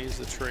here. Raise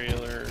the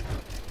trailer.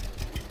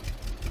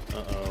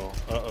 Uh-oh.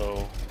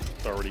 Uh-oh.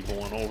 It's already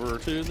going over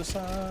to the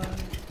side.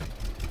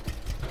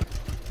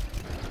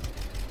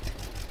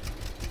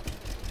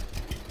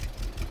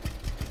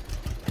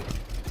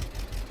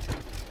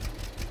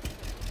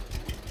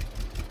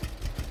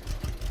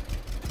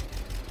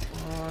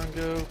 Come on,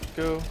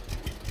 go.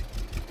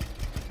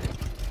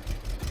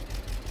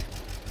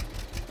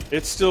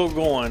 It's still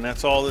going.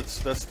 That's all.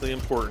 That's the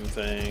important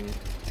thing.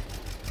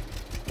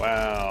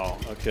 Wow.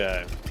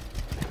 Okay.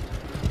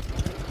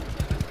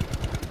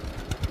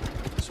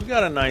 So we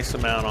got a nice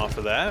amount off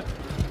of that.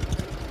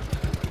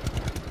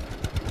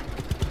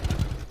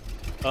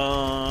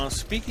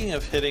 Speaking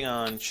of hitting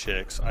on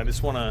chicks, I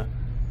just want to...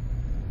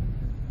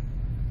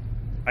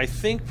 I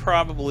think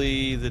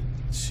probably the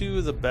two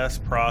of the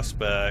best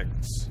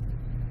prospects...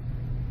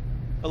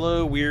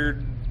 Hello,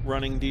 weird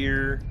running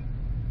deer.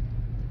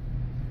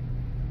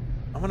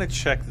 I'm gonna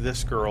check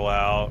this girl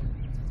out,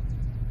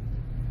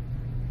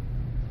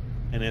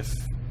 and if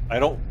I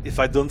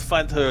don't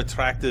find her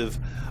attractive,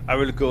 I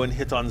will go and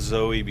hit on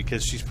Zoe,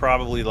 because she's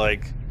probably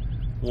like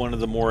one of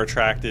the more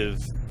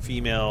attractive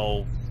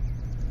female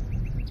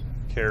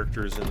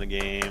characters in the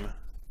game.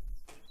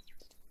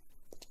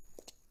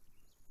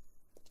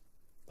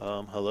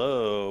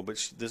 Hello, but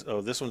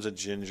this one's a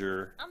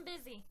ginger. I'm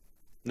busy.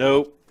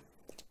 Nope.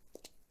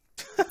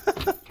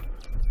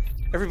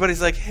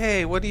 Everybody's like,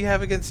 hey, what do you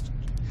have against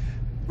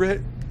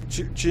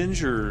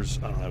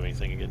gingers? I don't have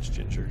anything against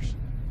gingers.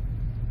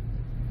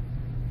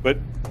 But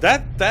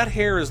that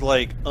hair is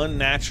like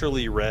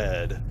unnaturally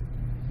red.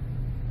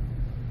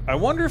 I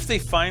wonder if they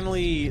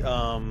finally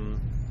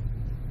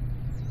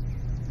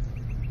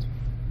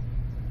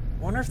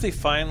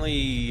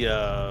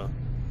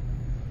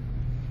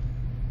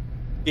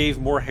gave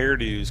more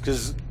hairdos,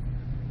 because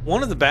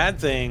one of the bad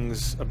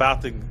things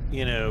about the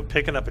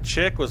picking up a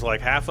chick was like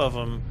half of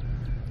them,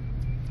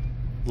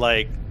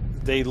 like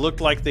they looked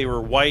like they were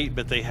white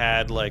but they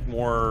had like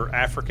more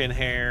African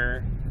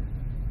hair,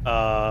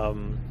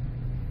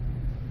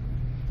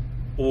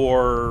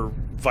 or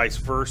vice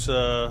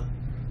versa.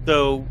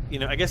 Though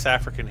I guess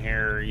African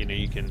hair,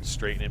 you can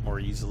straighten it more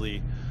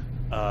easily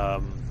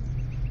than,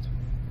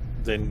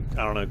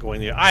 I don't know,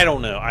 going the I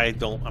don't know.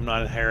 I'm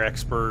not a hair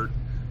expert.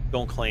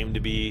 Don't claim to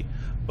be,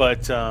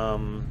 but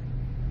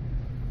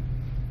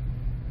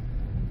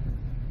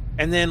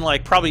and then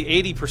like probably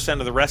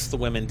 80% of the rest of the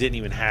women didn't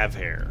even have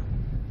hair,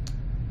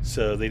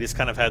 so they just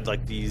kind of had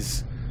like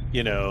these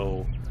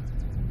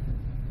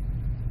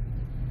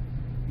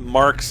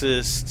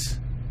Marxist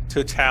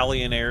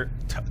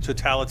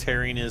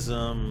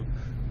totalitarianism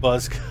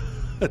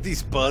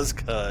these buzz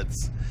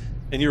cuts,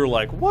 and you were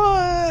like,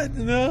 what?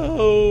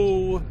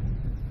 No.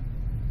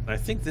 I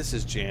think this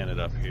is Janet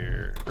up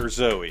here, or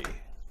Zoe.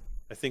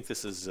 I think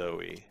this is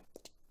Zoe.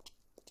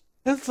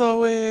 It's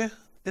Zoe.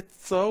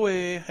 It's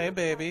Zoe. Hey,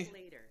 baby.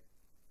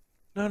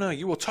 No,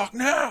 you will talk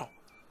now.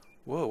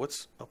 Whoa,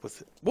 what's up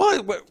with it?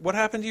 What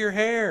happened to your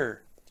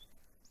hair?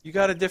 You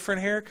got a different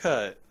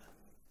haircut.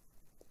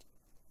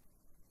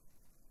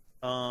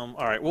 All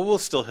right. Well, we'll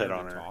still hit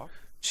on her.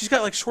 She's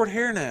got like short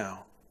hair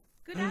now.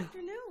 Good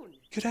afternoon.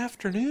 Good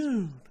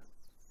afternoon.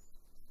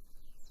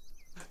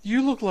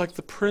 You look like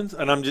the prince,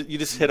 and you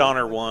just hit on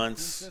her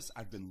once.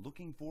 I've been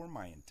looking for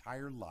my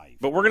entire life.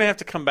 But we're gonna have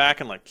to come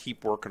back and like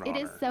keep working on her.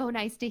 It is so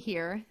nice to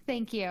hear.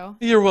 Thank you.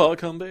 You're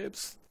welcome,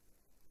 babes.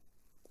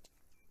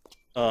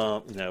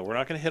 No, we're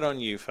not gonna hit on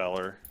you,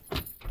 feller.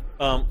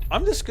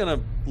 I'm just gonna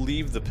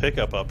leave the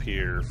pickup up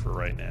here for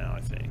right now,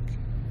 I think.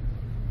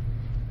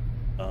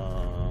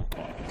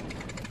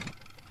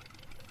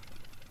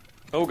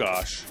 Oh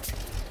gosh.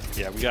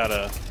 Yeah, we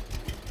gotta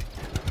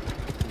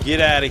get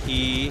out of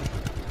here.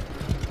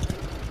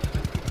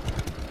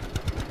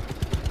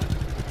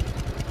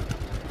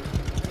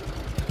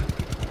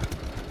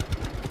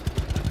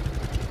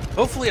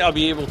 Hopefully I'll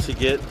be able to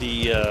get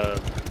the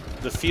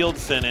field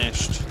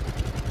finished.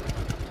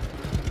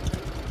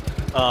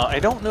 I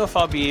don't know if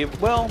I'll be able...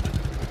 Well,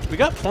 we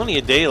got plenty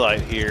of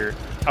daylight here.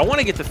 I want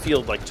to get the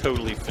field like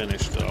totally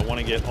finished though. I want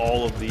to get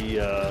all of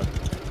the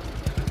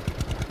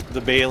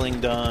baling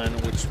done,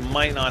 which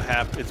might not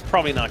happen. It's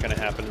probably not going to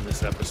happen in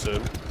this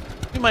episode.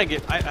 We might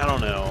get... I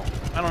don't know.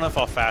 I don't know if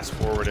I'll fast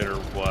forward it or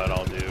what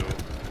I'll do.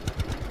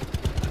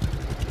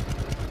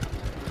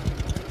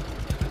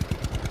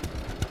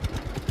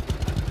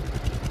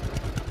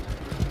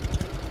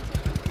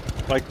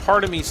 Like,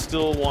 part of me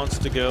still wants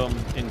to go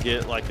and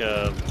get like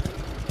a,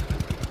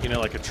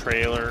 like a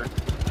trailer,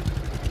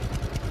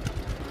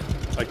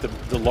 like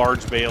the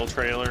large bale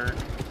trailer.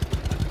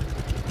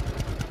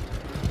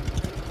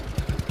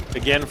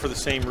 Again, for the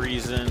same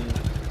reason,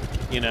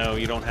 you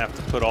don't have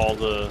to put all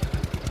the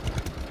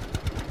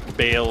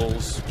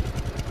bales,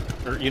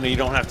 or you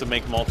don't have to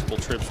make multiple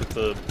trips with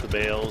the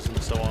bales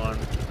and so on.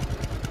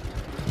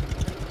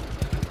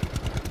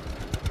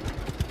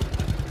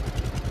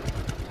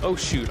 Oh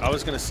shoot, I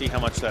was going to see how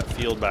much that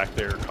field back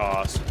there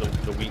cost,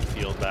 the wheat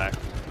field back.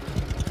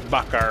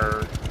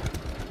 Backer.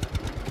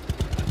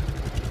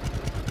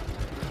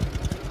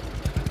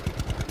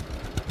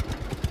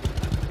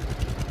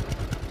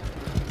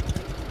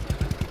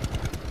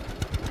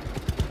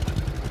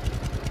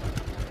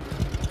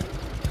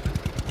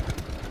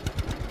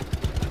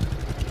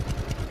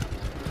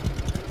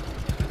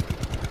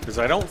 Because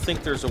I don't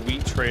think there's a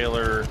wheat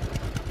trailer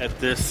at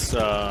this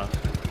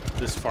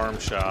this farm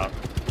shop.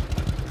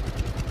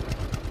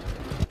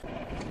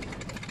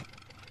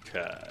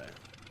 Okay.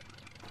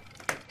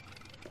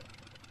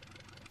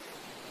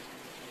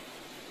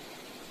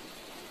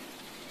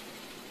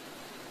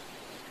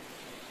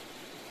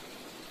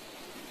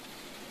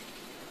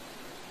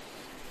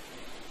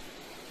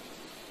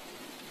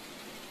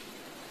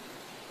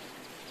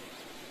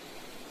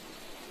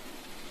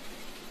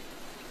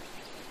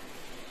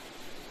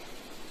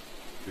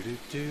 Do do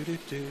do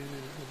do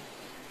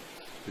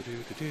do do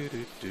do do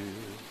do do.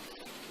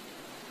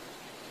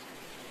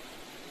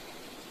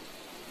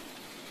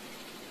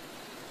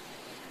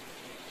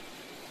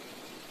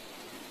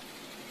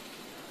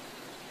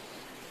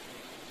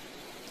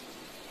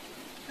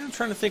 I'm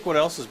trying to think what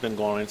else has been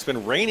going on. It's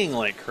been raining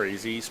like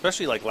crazy,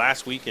 especially like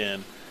last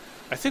weekend.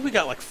 I think we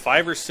got like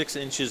 5 or 6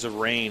 inches of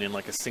rain in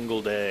like a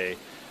single day.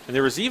 And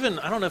there was even,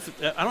 I don't know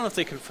if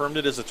they confirmed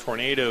it as a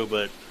tornado,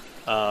 but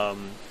I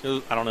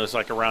don't know, it's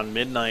like around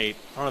midnight.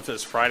 I don't know if it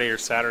was Friday or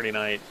Saturday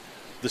night.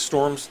 The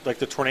storms, like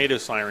the tornado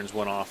sirens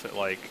went off at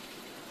like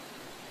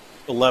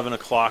 11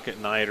 o'clock at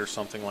night or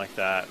something like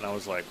that. And I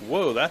was like,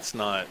 whoa, that's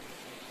not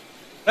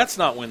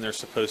when they're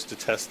supposed to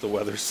test the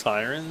weather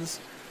sirens.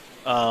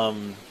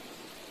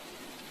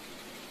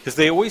 Because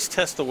they always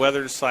test the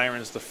weather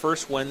sirens the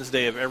first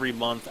Wednesday of every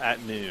month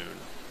at noon.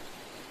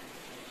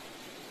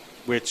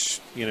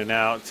 Which, you know,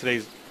 now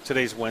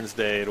today's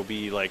Wednesday. It'll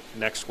be like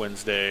next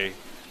Wednesday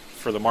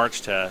for the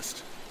March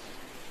test.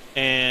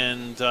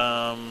 And,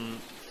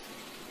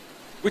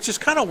 which is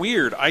kind of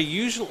weird. I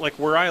usually, like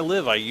where I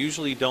live, I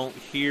usually don't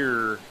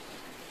hear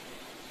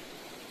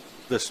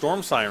the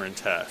storm siren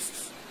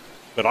tests.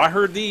 But I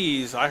heard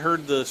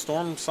the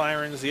storm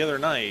sirens the other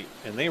night,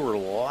 and they were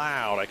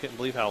loud. I couldn't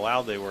believe how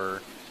loud they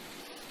were.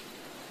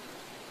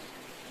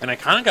 And I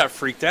kind of got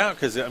freaked out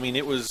because, I mean,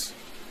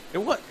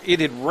 it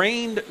had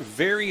rained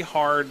very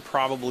hard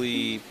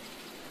probably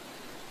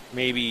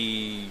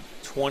maybe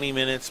 20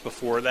 minutes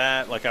before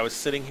that. Like I was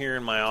sitting here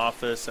in my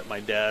office at my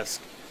desk,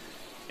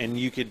 and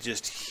you could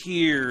just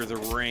hear the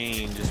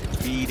rain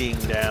just beating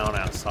down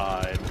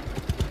outside.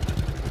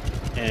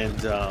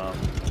 And,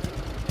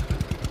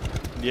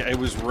 yeah, it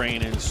was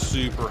raining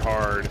super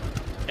hard.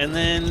 And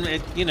then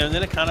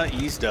it kind of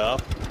eased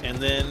up. And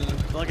then,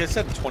 like I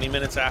said, 20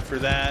 minutes after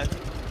that,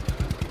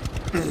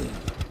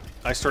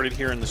 I started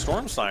hearing the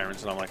storm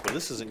sirens, and I'm like, well,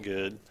 this isn't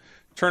good.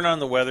 Turn on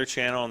the Weather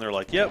Channel, and they're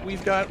like, yeah,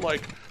 we've got,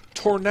 like,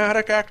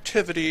 tornadic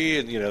activity.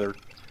 And, they're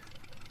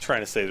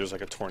trying to say there's,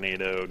 like, a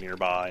tornado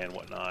nearby and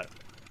whatnot.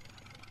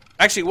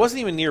 Actually, it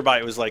wasn't even nearby.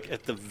 It was, like,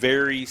 at the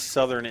very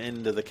southern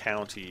end of the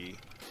county.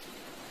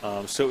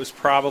 So it was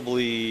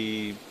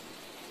probably,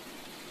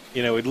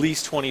 at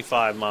least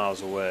 25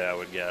 miles away, I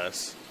would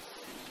guess.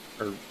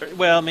 Or,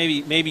 well,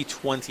 maybe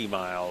 20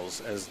 miles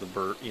as the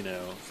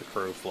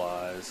crow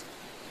flies.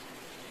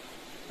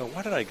 But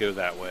why did I go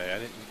that way? I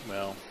didn't,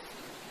 well...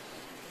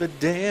 The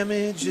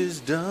damage is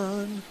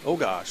done. Oh,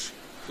 gosh.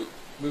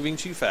 Moving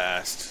too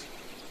fast.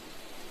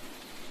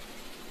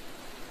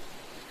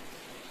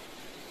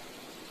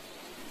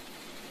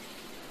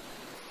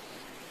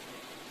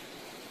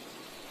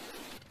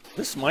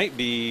 This might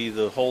be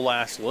the whole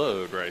last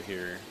load right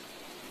here.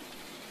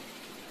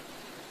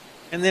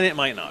 And then it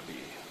might not be.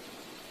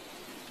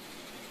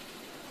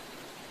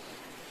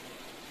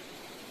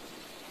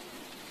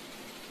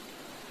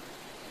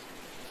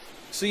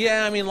 So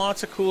yeah, I mean,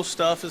 lots of cool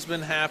stuff has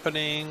been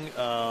happening.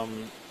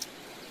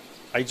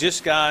 I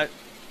just got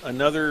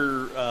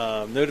another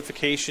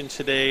notification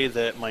today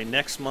that my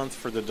next month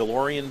for the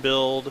DeLorean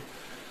build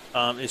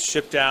is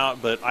shipped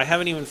out, but I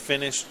haven't even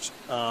finished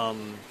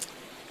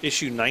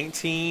issue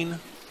 19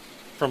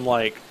 from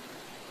like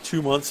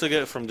 2 months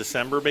ago, from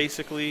December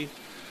basically.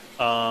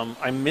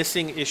 I'm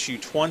missing issue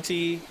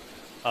 20.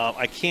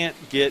 I can't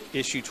get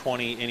issue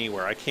 20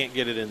 anywhere. I can't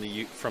get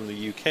it from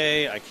the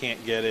UK. I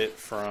can't get it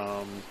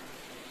from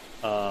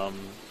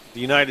the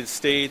United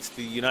States.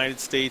 The United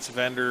States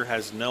vendor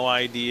has no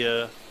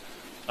idea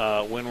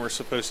when we're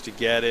supposed to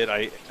get it.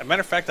 As a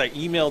matter of fact, I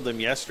emailed them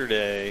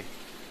yesterday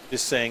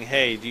just saying,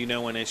 hey, do you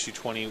know when issue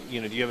 20, do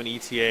you have an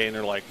ETA? And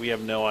they're like, we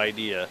have no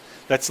idea.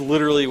 That's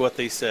literally what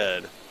they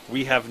said.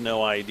 We have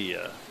no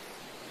idea.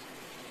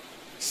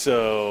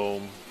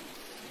 So,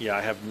 yeah,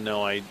 I have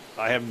no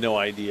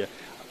idea.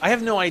 I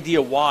have no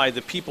idea why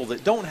the people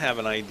that don't have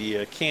an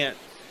idea can't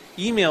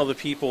email the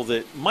people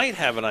that might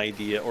have an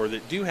idea or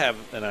that do have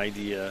an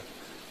idea,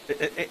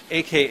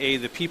 aka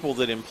the people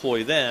that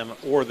employ them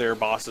or their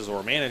bosses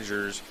or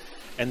managers,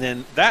 and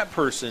then that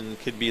person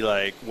could be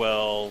like,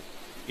 well,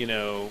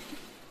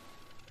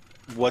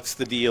 what's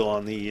the deal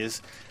on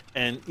these?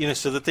 And,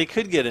 so that they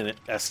could get an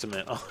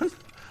estimate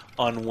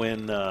on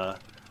when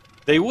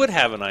they would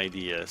have an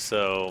idea.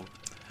 So,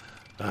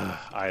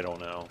 I don't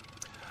know.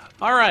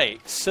 All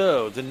right,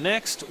 so the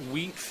next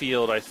wheat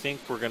field I think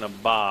we're going to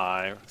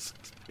buy, let's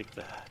pick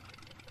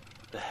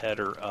the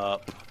header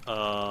up.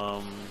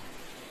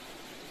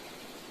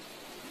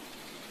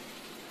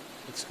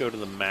 Let's go to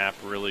the map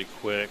really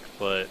quick,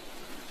 but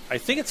I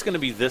think it's going to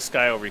be this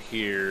guy over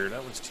here.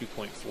 That one's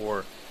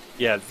 2.4.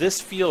 Yeah, this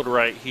field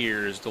right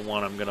here is the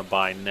one I'm going to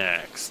buy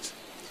next.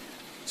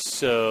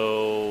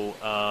 So,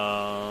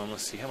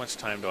 let's see, how much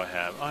time do I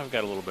have? Oh, I've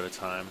got a little bit of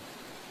time.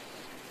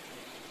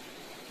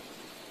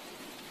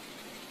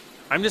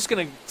 I'm just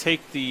going to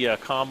take the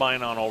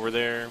combine on over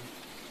there.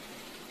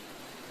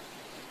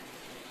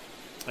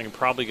 I can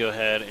probably go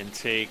ahead and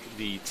take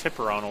the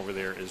tipper on over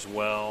there as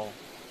well.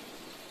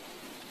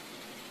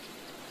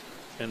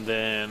 And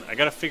then I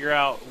got to figure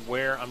out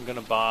where I'm going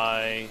to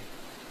buy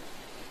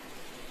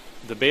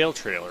the bale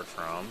trailer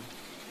from.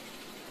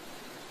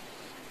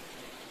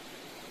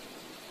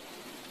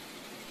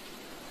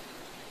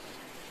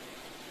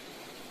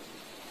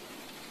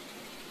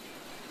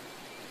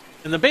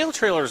 And the bale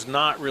trailer is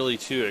not really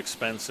too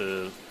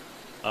expensive.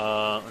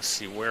 Let's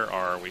see, where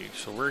are we?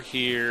 So we're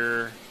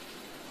here.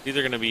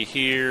 Either going to be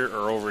here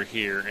or over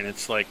here, and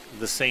it's like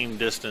the same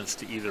distance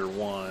to either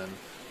one.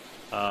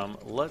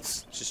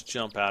 Let's just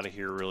jump out of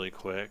here really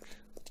quick.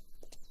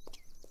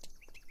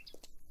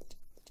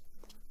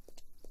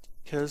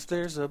 Because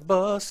there's a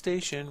bus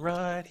station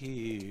right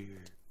here.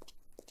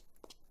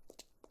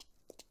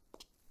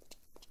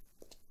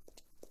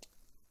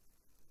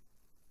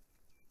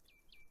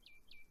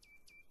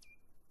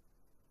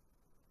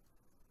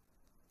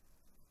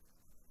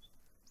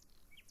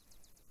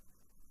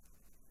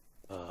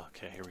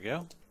 Okay, here we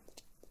go.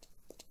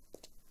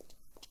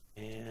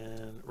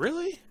 And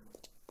really?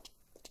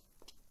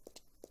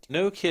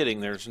 No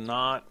kidding, there's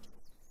not.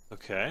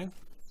 Okay.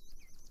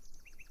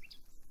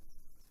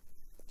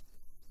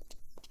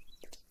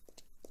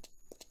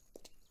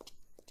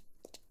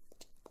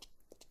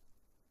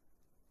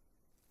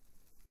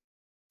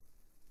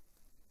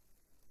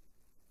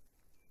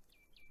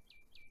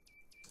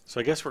 So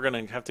I guess we're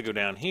going to have to go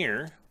down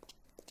here.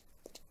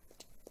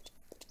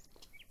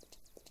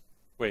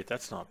 Wait,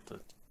 that's not the...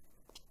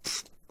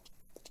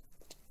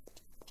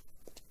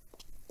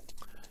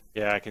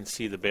 Yeah, I can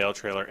see the bale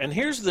trailer. And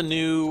here's the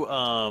new,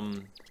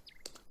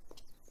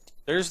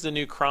 there's the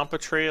new Krampa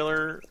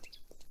trailer,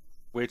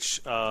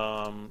 which,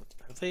 are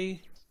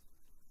they...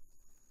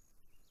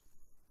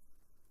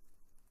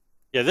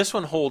 Yeah, this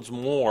one holds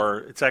more.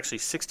 It's actually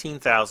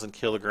 16,000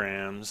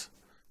 kilograms.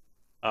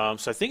 So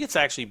I think it's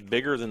actually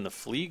bigger than the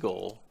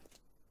Fliegel,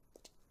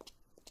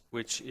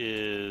 which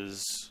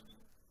is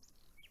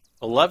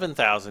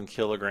 11,000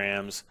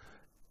 kilograms,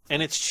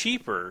 and it's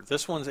cheaper.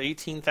 This one's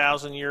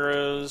 18,000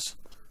 euros,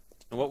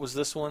 and what was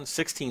this one?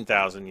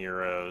 16,000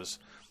 euros.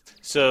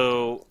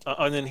 So,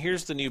 and then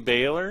here's the new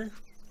baler.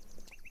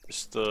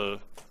 Just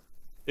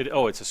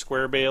it's a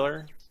square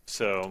baler.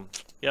 So,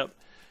 yep.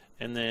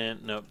 And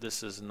then, nope,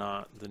 this is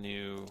not the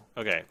new.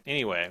 Okay,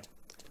 anyway,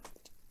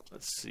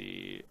 let's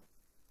see.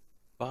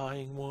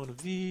 Buying one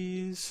of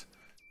these.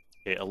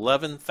 Okay,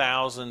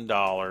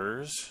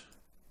 $11,000.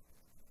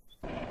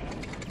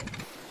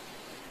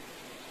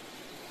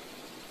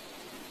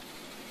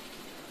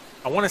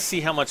 I want to see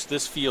how much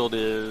this field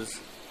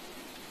is,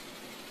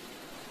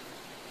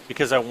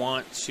 because I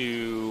want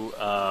to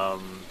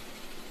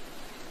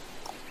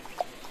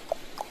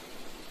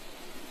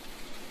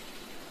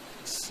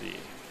let's see.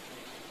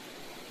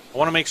 I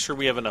want to make sure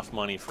we have enough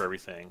money for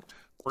everything.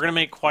 We're going to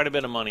make quite a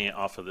bit of money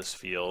off of this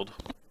field.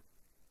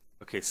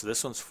 Okay, so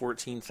this one's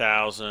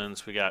 14,000.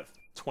 So we got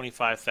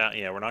 25,000.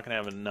 Yeah, we're not going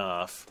to have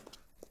enough.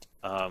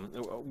 I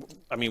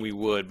mean, we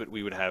would, but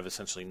we would have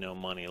essentially no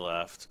money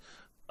left.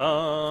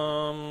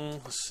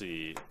 Let's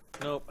see.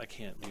 Nope, I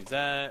can't do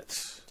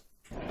that.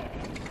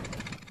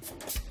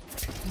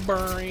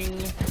 Burring.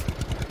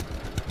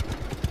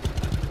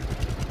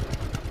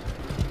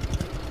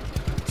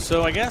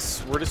 So I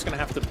guess we're just going to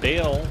have to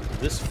bale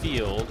this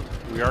field.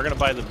 We are going to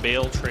buy the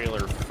bale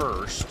trailer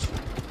first.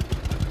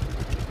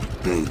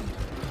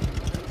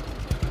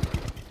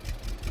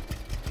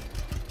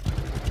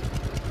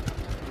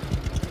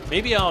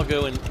 Maybe I'll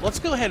go and... Let's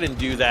go ahead and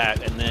do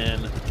that, and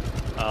then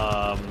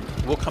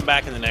we'll come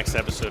back in the next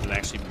episode and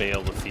actually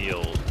bale the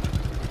field.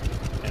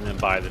 And then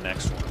buy the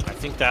next one. I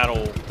think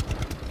that'll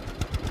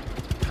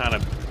kind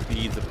of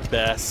be the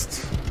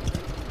best...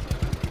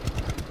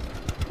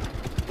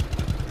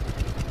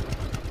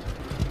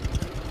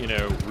 you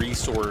know,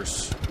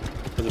 resource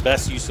for the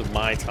best use of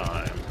my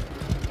time.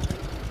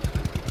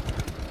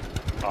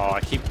 Oh,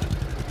 I keep...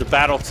 The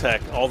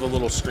Battletech, all the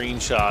little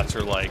screenshots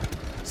are like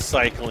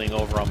cycling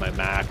over on my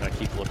Mac, and I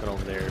keep looking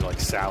over there like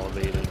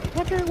salivating. Like,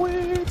 I can't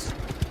wait!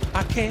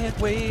 I can't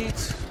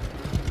wait!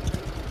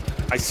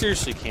 I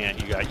seriously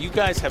can't, you guys. You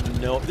guys have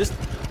no... This...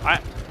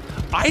 I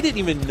didn't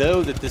even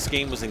know that this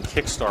game was in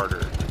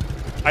Kickstarter.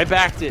 I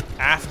backed it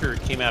after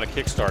it came out of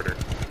Kickstarter.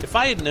 If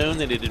I had known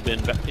that it had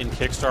been in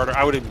Kickstarter,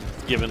 I would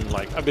have given,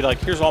 like... I'd be like,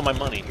 here's all my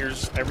money.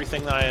 Here's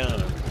everything that I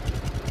own.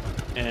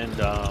 And,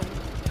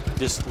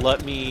 just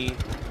let me...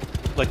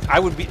 Like, I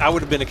would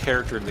have been a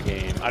character in the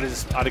game. I'd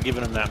have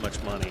given him that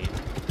much money.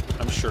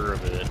 I'm sure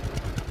of it.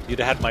 You'd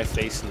have had my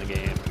face in the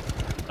game.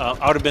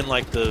 I would have been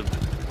like the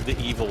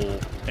evil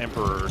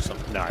emperor or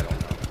something. No, I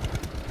don't know.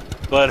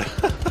 But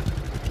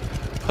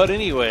but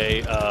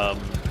anyway, what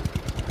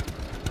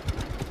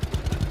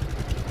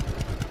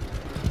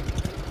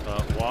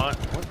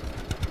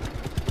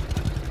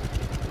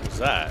was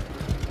that?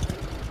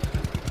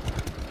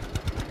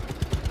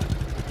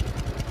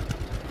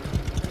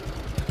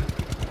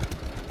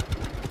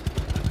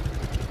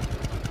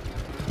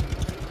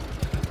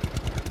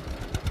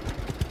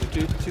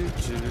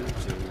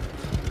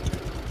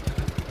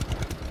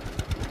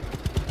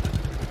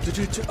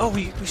 Oh,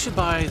 we should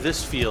buy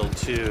this field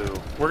too.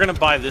 We're gonna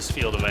buy this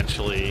field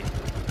eventually.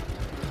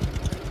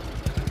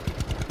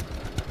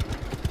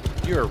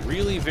 You're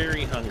really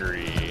very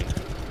hungry.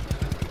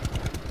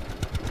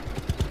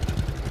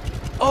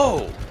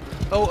 Oh!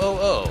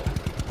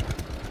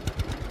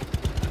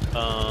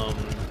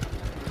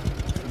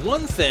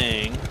 One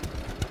thing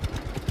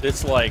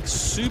that's like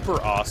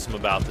super awesome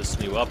about this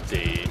new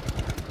update,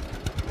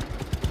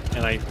 and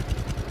And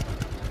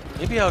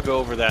maybe I'll go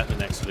over that in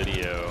the next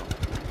video.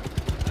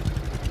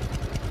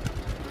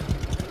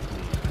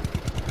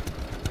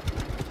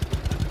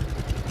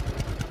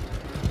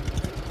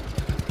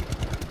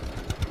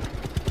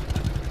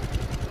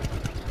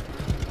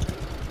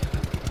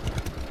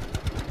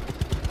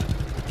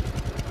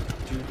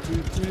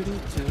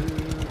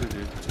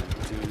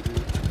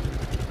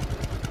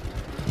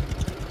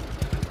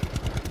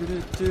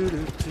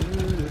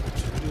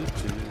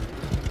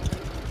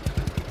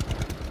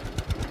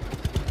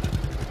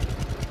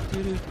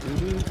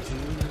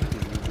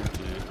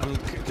 I'm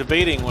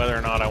debating whether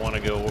or not I want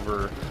to go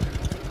over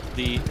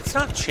it's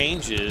not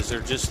changes, they're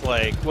just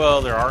like,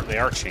 well, they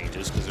are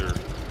changes because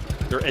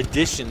they're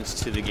additions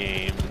to the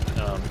game.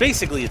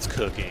 Basically it's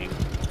cooking.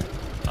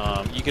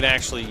 You can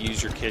actually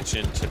use your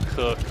kitchen to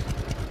cook.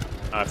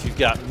 If you've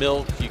got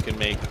milk, you can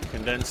make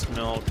condensed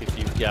milk. If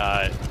you've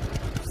got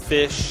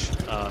fish,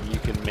 you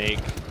can make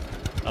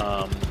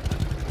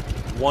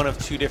one of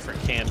 2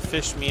 different canned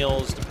fish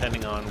meals,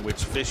 depending on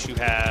which fish you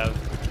have.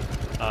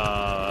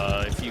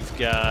 If you've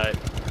got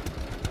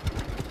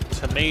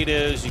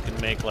tomatoes, you can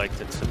make like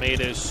the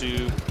tomato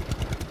soup,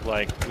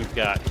 like we've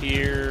got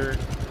here.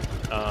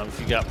 If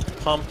you've got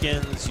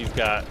pumpkins, you've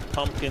got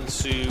pumpkin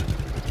soup.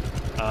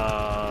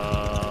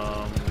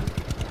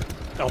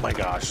 Oh my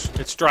gosh,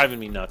 it's driving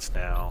me nuts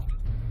now.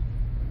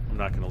 I'm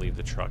not going to leave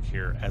the truck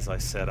here, as I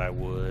said I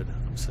would.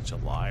 I'm such a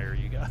liar,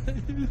 you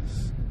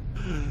guys.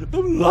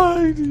 I'm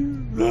lying to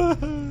you.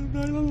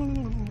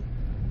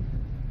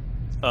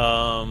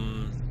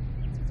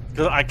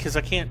 Because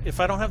I can't, if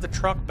I don't have the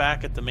truck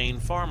back at the main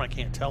farm, I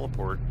can't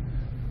teleport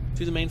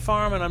to the main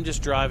farm, and I'm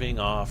just driving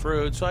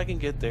off-road so I can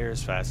get there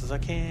as fast as I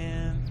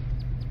can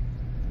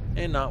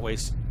and not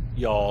waste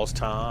y'all's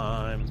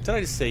time. Did I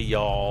just say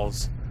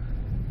y'all's?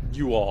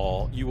 You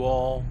all?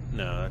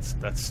 No,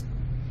 that's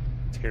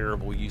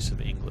terrible use of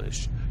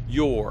English.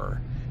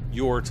 Your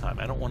time.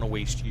 I don't want to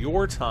waste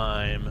your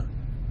time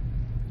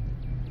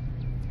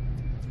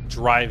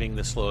driving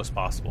the slowest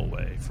possible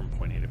way from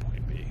point A to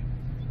point B.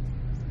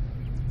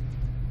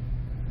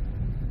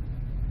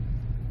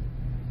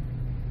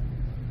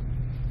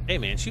 Hey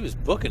man, she was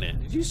booking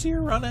it. Did you see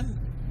her running?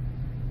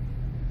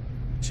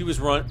 She was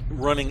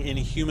running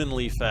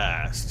inhumanly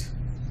fast.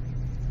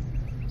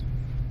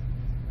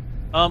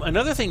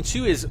 Another thing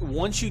too is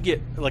once you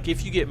get, like,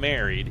 if you get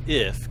married,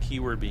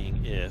 keyword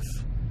being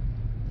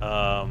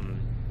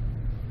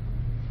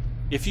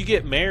if you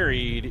get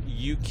married,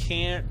 you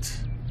can,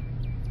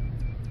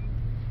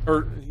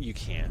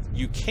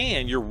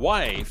 your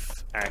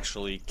wife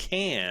actually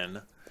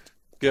can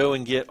go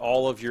and get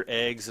all of your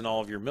eggs and all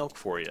of your milk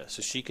for you.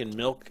 So she can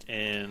milk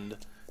and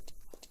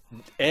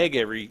egg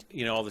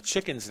all the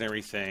chickens and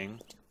everything.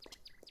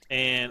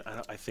 And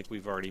I think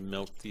we've already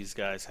milked these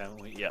guys,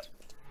 haven't we? Yep.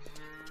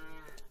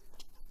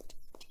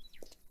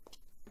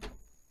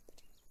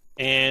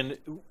 And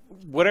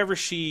whatever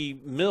she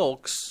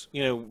milks,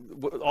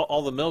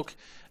 all the milk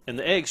and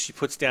the eggs she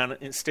puts down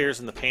and stares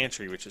in the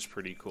pantry, which is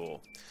pretty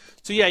cool.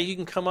 So yeah, you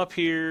can come up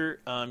here.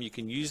 You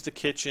can use the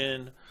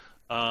kitchen.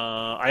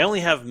 I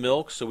only have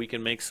milk, so we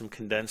can make some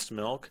condensed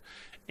milk.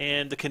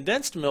 And the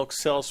condensed milk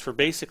sells for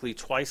basically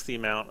twice the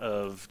amount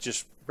of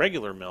just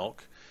regular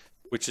milk,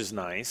 which is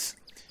nice.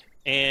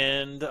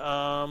 And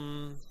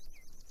so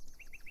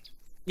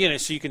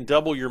you can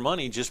double your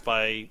money just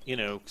by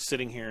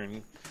sitting here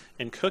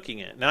and cooking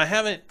it. Now I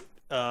haven't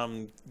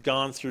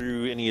gone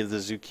through any of the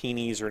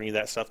zucchinis or any of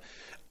that stuff.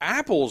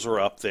 Apples are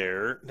up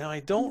there. Now I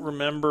don't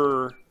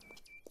remember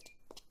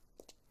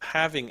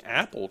having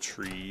apple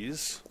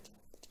trees,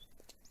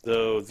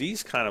 though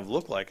these kind of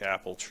look like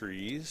apple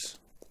trees.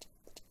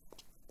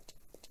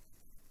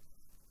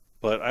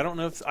 But I don't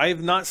know if I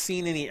have not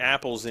seen any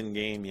apples in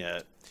game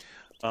yet.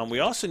 We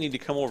also need to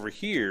come over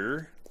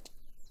here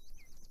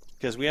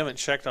because we haven't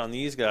checked on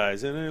these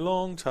guys in a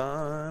long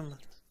time.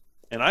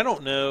 And I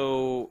don't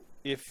know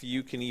if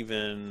you can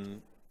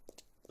even,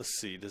 let's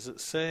see, does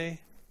it say?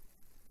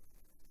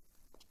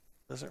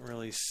 Doesn't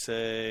really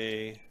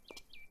say.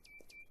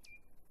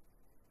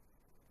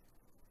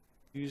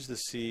 Use the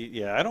seed.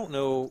 Yeah, I don't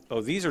know.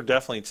 Oh, these are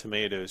definitely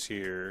tomatoes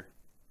here.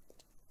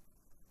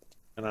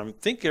 And I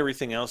think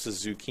everything else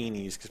is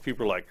zucchinis because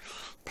people are like,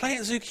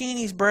 plant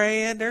zucchinis,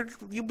 Brad.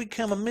 You'll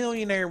become a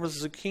millionaire with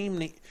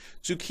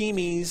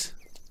zucchinis.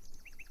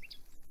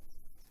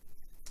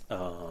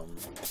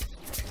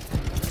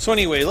 So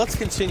anyway, let's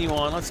continue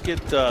on. Let's get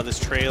this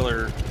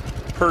trailer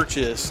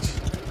purchased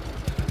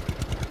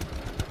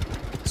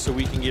so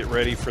we can get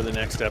ready for the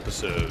next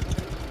episode.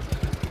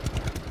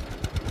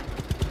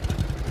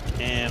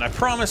 And I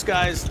promise,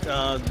 guys,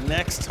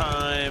 next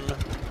time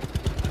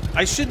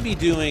I should be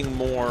doing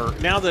more.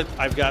 Now that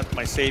I've got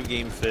my save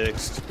game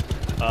fixed,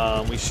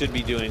 we should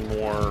be doing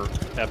more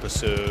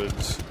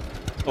episodes.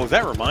 Oh,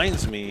 that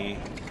reminds me.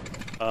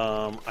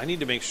 I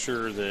need to make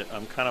sure that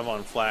I'm kind of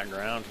on flat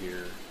ground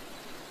here,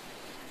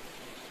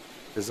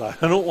 because I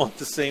don't want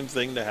the same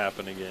thing to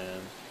happen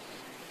again.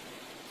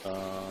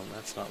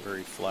 That's not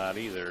very flat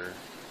either.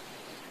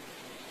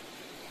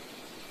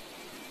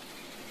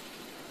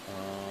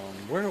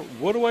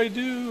 What do I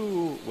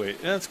do? Wait,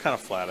 it's kind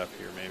of flat up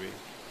here, maybe.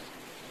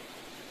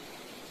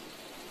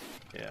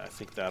 Yeah, I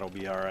think that'll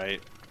be all right.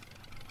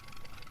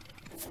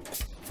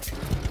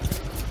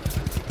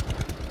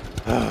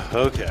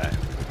 Okay.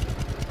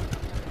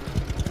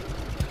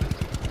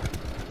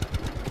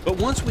 But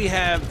once we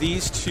have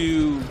these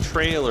two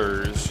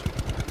trailers,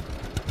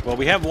 well,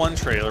 we have one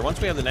trailer.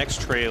 Once we have the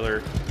next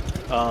trailer,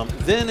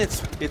 then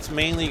it's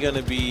mainly going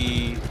to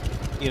be,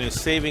 you know,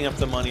 saving up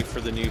the money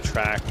for the new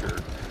tractor.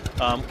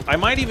 I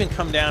might even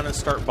come down and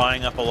start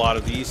buying up a lot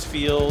of these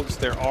fields.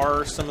 There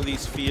are some of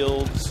these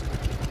fields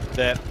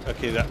that,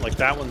 okay, like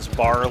that one's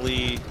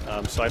barley,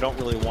 so I don't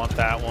really want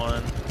that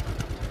one.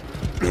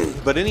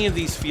 But any of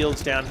these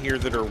fields down here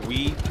that are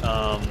wheat,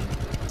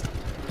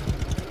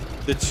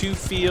 the two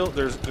field,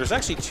 there's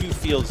actually two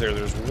fields there.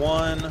 There's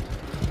one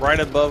right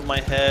above my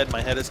head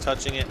is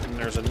touching it, and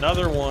there's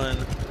another one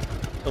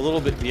a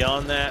little bit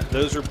beyond that.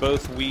 Those are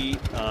both wheat.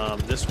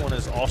 This one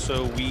is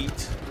also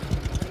wheat,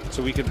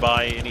 so we could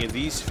buy any of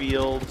these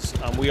fields.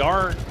 We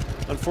are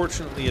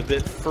unfortunately a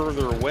bit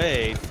further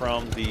away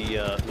from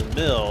the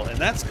mill, and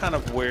that's kind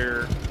of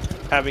where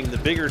having the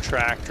bigger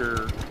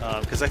tractor,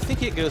 because I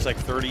think it goes like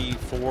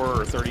 34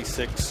 or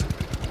 36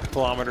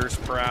 kilometers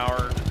per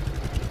hour,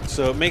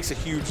 so it makes a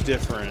huge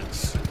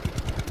difference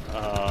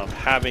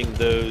having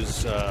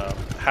those,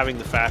 having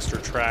the faster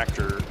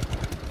tractor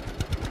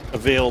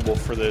available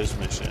for those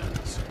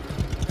missions.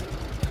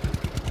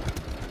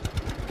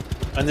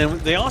 And then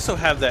they also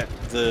have that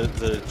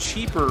the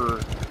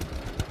cheaper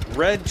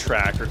red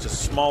tractor. It's a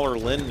smaller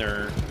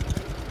Lindner.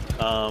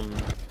 I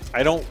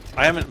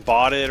haven't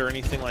bought it or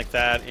anything like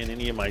that in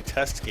any of my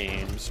test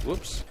games.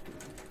 Whoops.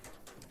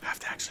 I have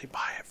to actually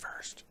buy it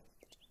first.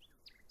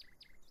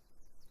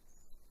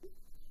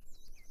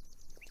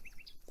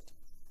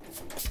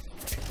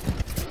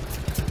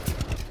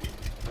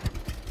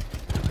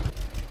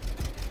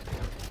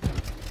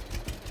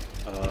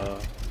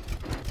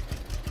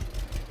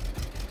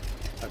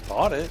 I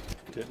bought it,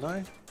 didn't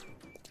I?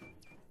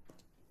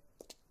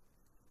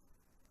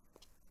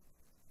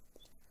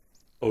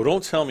 Oh,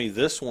 don't tell me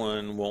this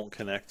one won't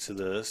connect to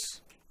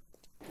this.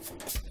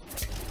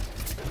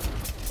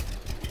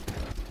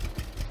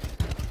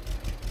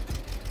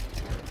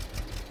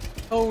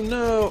 Oh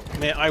no!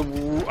 Man, I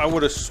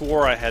would have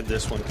swore I had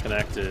this one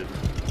connected.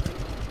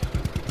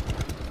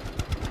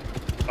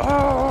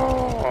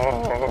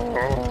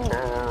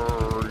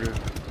 Arrgh.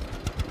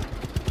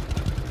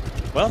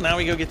 Well, now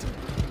we go get to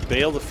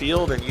bale the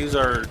field and use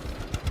our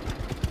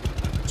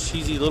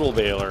cheesy little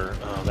baler.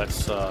 Oh, that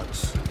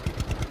sucks.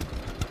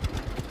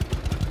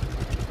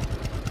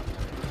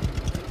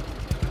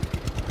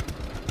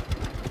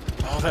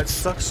 Oh, that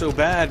sucks so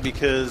bad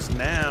because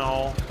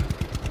now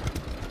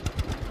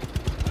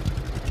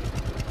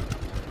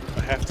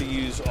I have to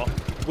use all...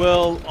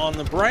 Well, on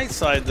the bright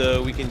side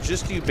though, we can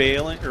just do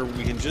baling, or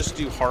we can just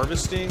do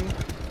harvesting,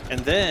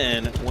 and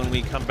then when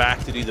we come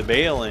back to do the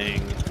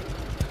baling,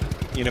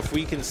 you know, if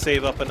we can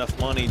save up enough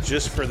money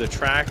just for the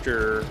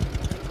tractor,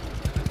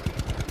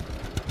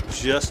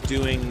 just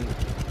doing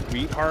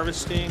wheat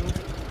harvesting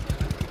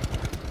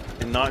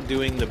and not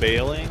doing the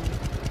baling,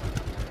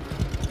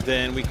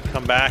 then we can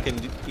come back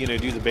and, you know,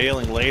 do the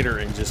baling later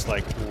and just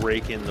like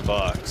rake in the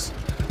bucks.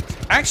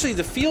 Actually,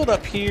 the field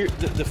up here,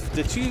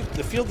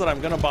 the field that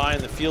I'm going to buy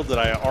and the field that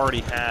I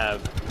already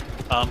have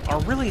are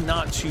really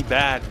not too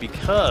bad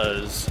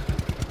because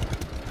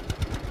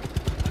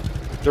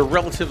they're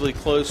relatively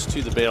close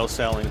to the bale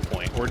selling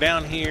point. We're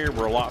down here,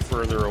 we're a lot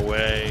further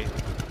away.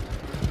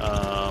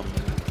 Oh,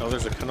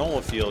 there's a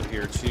canola field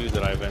here too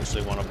that I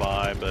eventually want to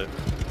buy, but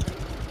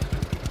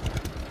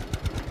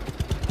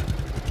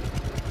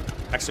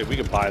actually we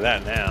could buy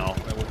that now.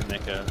 That wouldn't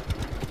make a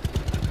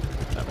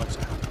that much.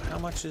 How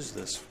much is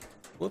this?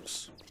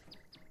 Whoops.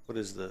 What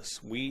is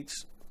this? Wheat.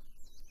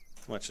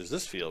 How much is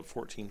this field?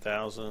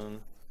 14,000. How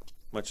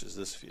much is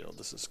this field?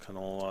 This is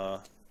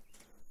canola.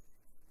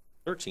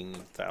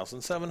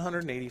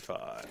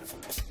 13,785.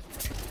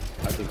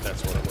 I think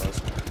that's what it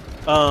was.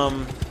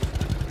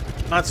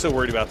 Not so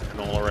worried about the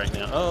canola right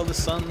now. Oh, the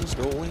sun's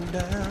going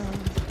down.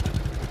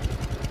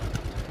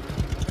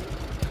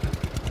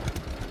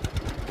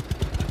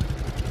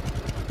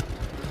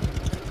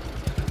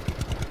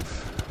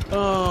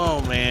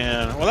 Oh,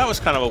 man. Well, that was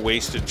kind of a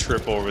wasted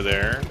trip over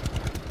there.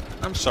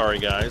 I'm sorry,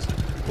 guys.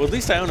 Well, at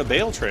least I own a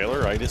bale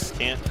trailer. I just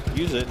can't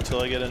use it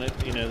until I get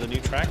the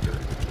new tractor.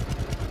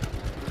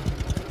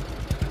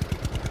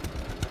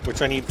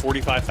 Which I need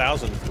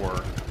 $45,000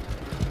 for.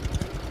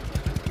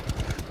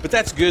 But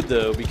that's good,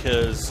 though,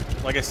 because,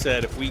 like I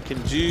said, if we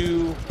can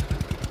do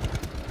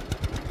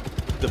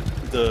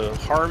the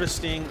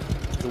harvesting,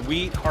 the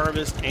wheat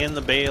harvest, and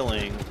the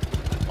baling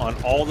on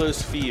all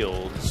those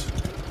fields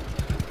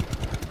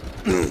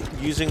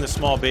using the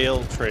small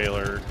bale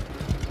trailer,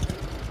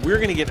 we're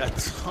going to get a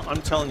ton,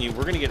 I'm telling you,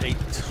 we're going to get a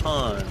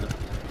ton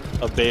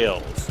of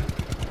bales.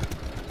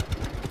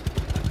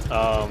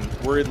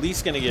 We're at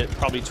least going to get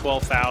probably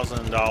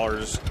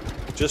 $12,000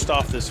 just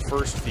off this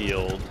first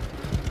field.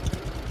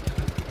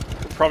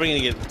 We're probably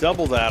going to get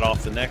double that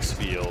off the next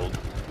field.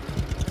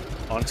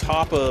 on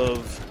top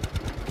of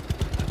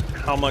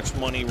how much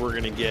money we're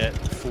going to get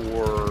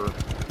for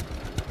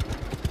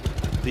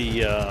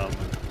the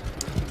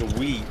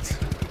wheat,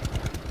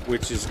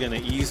 which is going to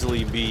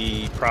easily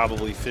be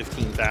probably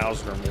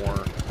 15,000 or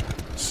more.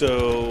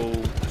 So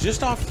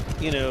just off,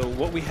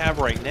 what we have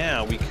right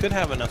now, we could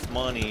have enough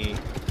money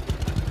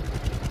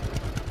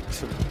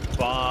to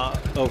buy.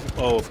 Oh,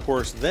 of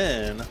course.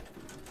 Then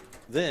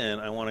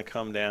I want to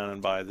come down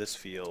and buy this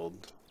field.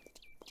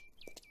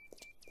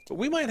 But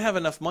we might have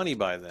enough money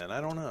by then.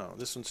 I don't know.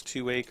 This one's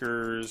 2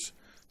 acres.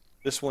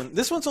 This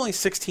one's only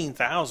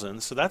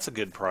 16,000, so that's a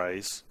good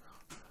price.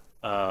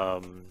 I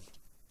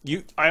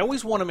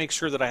always want to make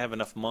sure that I have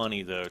enough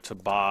money though to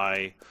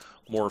buy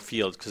more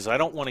fields, because I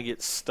don't want to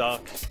get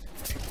stuck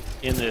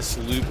in this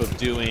loop of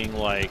doing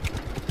like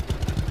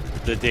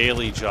the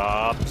daily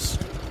jobs,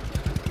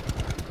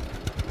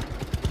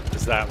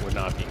 because that would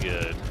not be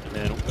good. And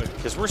then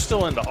because we're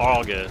still into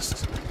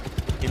August,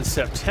 in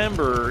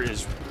September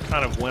is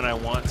kind of when I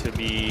want to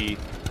be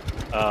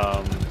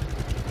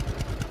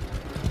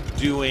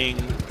doing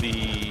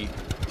the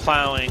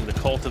plowing, the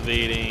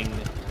cultivating,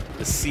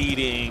 the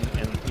seeding,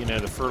 and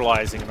the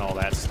fertilizing and all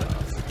that stuff.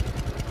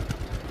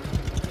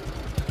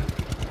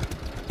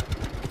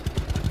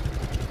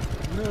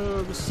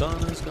 No, the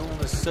sun is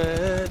gonna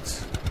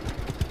set.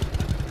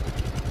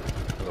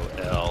 Oh,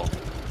 L.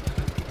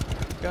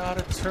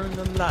 Gotta turn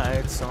the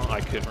lights on.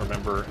 I couldn't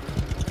remember.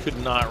 Could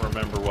not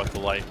remember what the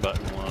light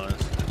button was.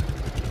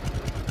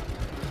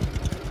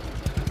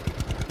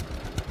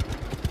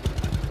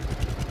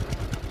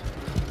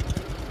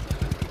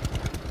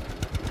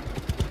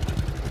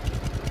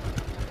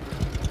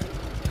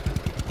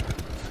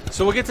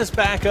 So we'll get this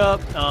back up,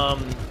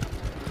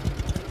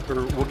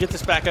 or we'll get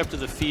this back up to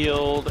the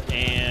field,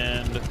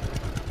 and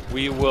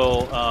we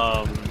will,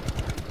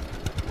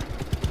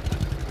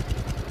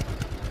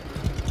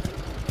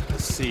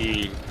 let's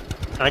see,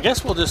 I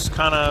guess we'll just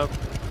kind of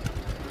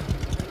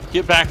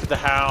get back to the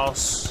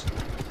house,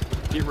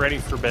 get ready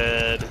for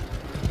bed.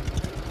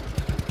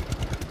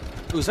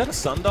 Ooh, is that a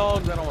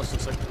sundog? That almost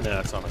looks like, no,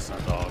 that's not a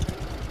sundog.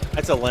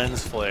 That's a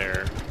lens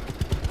flare.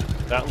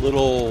 That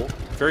little,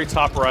 very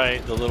top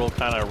right, the little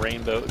kind of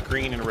rainbow,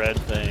 green and red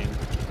thing.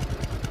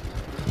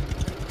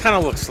 Kind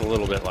of looks a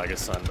little bit like a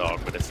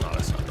sundog, but it's not a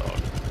sundog.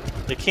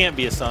 It can't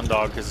be a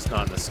sundog because it's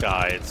not in the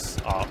sky. It's,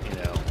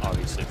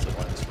 obviously it's a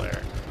lens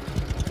flare.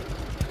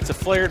 It's a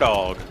flare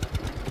dog.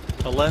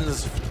 A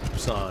lens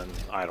sun.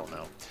 I don't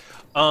know.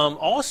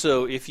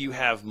 Also, if you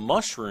have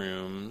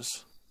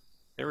mushrooms,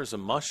 there is a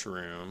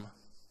mushroom.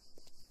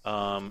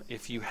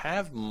 If you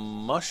have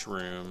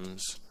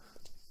mushrooms,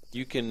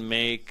 you can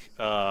make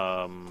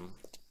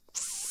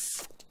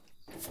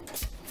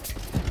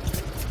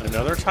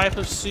another type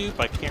of soup.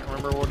 I can't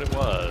remember what it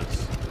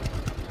was.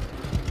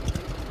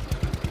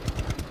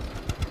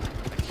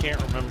 I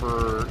can't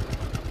remember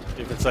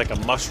if it's like a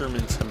mushroom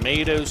and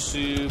tomato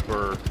soup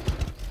or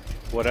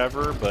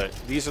whatever, but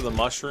these are the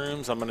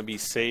mushrooms. I'm going to be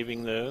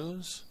saving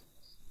those.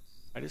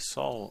 I just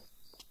saw...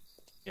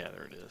 Yeah,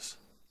 there it is.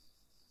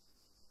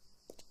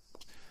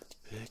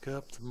 Pick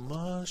up the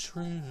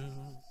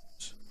mushrooms.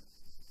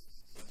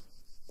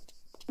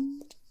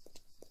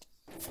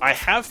 I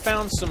have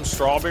found some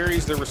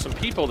strawberries. There were some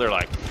people, they're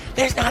like,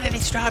 there's not any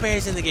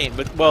strawberries in the game.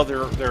 But, well,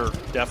 there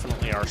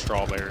definitely are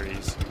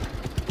strawberries.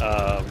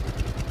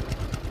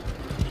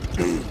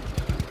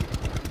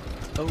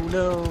 Oh,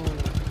 no.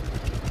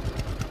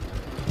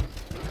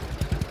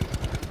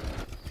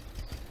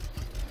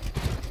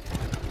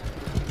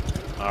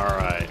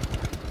 Alright.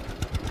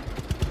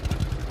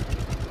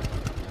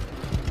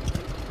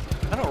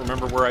 I don't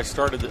remember where I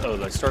started.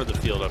 I started the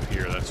field up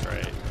here. That's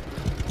right.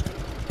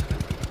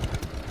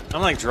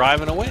 I'm like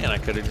driving away, and I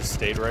could have just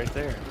stayed right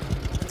there.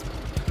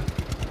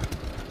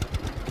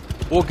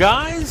 Well,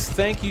 guys,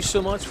 thank you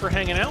so much for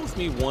hanging out with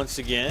me once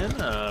again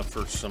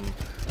for some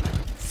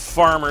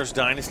Farmers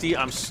Dynasty.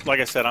 Like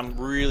I said, I'm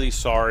really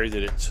sorry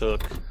that it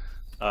took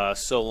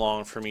so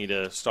long for me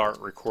to start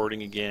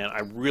recording again. I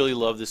really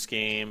love this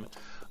game.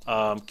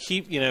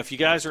 If you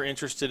guys are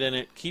interested in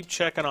it, keep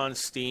checking on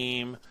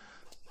Steam.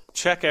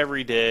 Check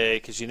every day,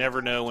 because you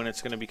never know when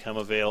it's going to become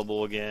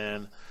available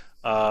again.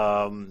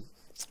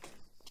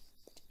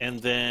 And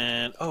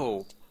then,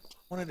 I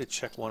wanted to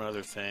check one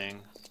other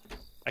thing.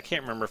 I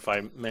can't remember if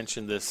I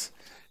mentioned this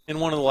in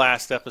one of the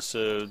last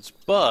episodes,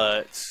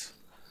 but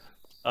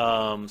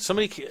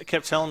somebody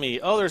kept telling me,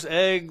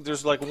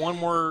 there's like one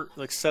more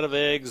like set of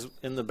eggs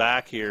in the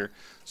back here.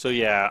 So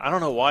yeah, I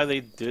don't know why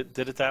they did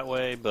it that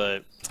way,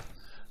 but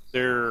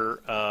there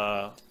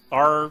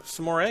are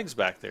some more eggs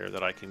back there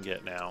that I can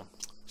get now.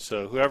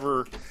 So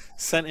whoever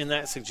sent in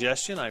that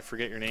suggestion, I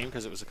forget your name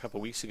because it was a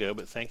couple weeks ago,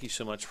 but thank you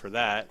so much for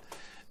that.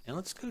 And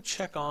let's go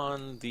check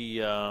on the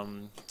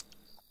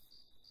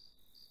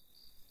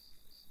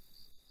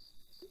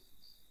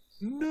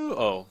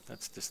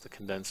that's just the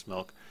condensed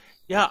milk.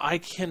 Yeah, I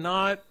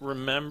cannot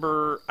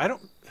remember.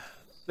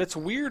 That's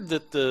weird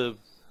that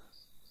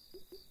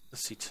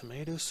let's see,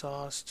 tomato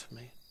sauce,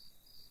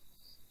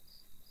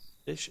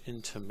 Fish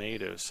in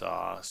tomato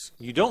sauce.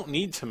 You don't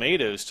need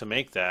tomatoes to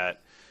make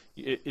that.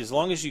 As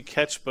long as you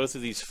catch both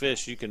of these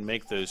fish, you can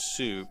make those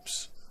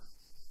soups.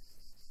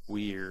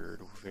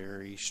 Weird.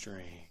 Very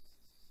strange.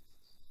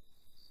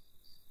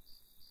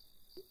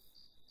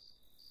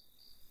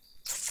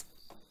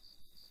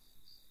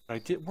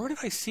 Where did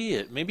I see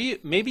it?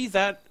 Maybe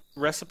that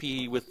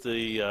recipe with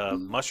the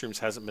mushrooms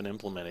hasn't been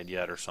implemented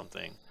yet or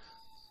something.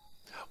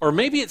 Or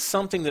maybe it's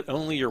something that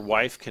only your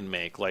wife can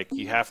make. Like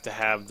you have to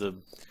have the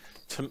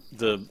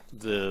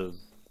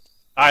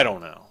I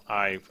don't know.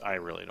 I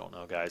really don't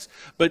know, guys.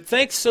 But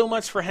thanks so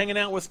much for hanging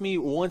out with me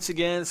once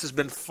again. This has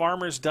been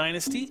Farmer's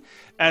Dynasty.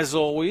 As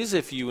always,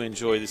 if you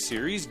enjoy the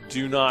series,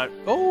 do not...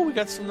 Oh, we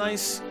got some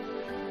nice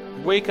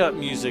wake-up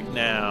music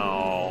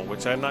now,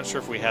 which I'm not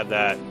sure if we had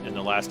that in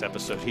the last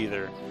episode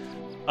either.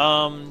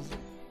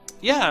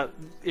 Yeah,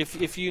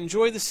 if you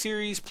enjoy the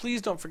series,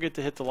 please don't forget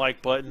to hit the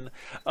like button.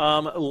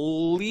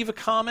 Leave a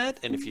comment,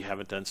 and if you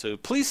haven't done so,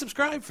 please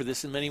subscribe for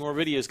this and many more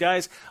videos.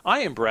 Guys, I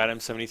am Brad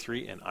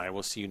M73, and I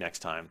will see you next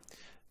time.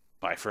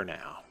 Bye for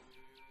now.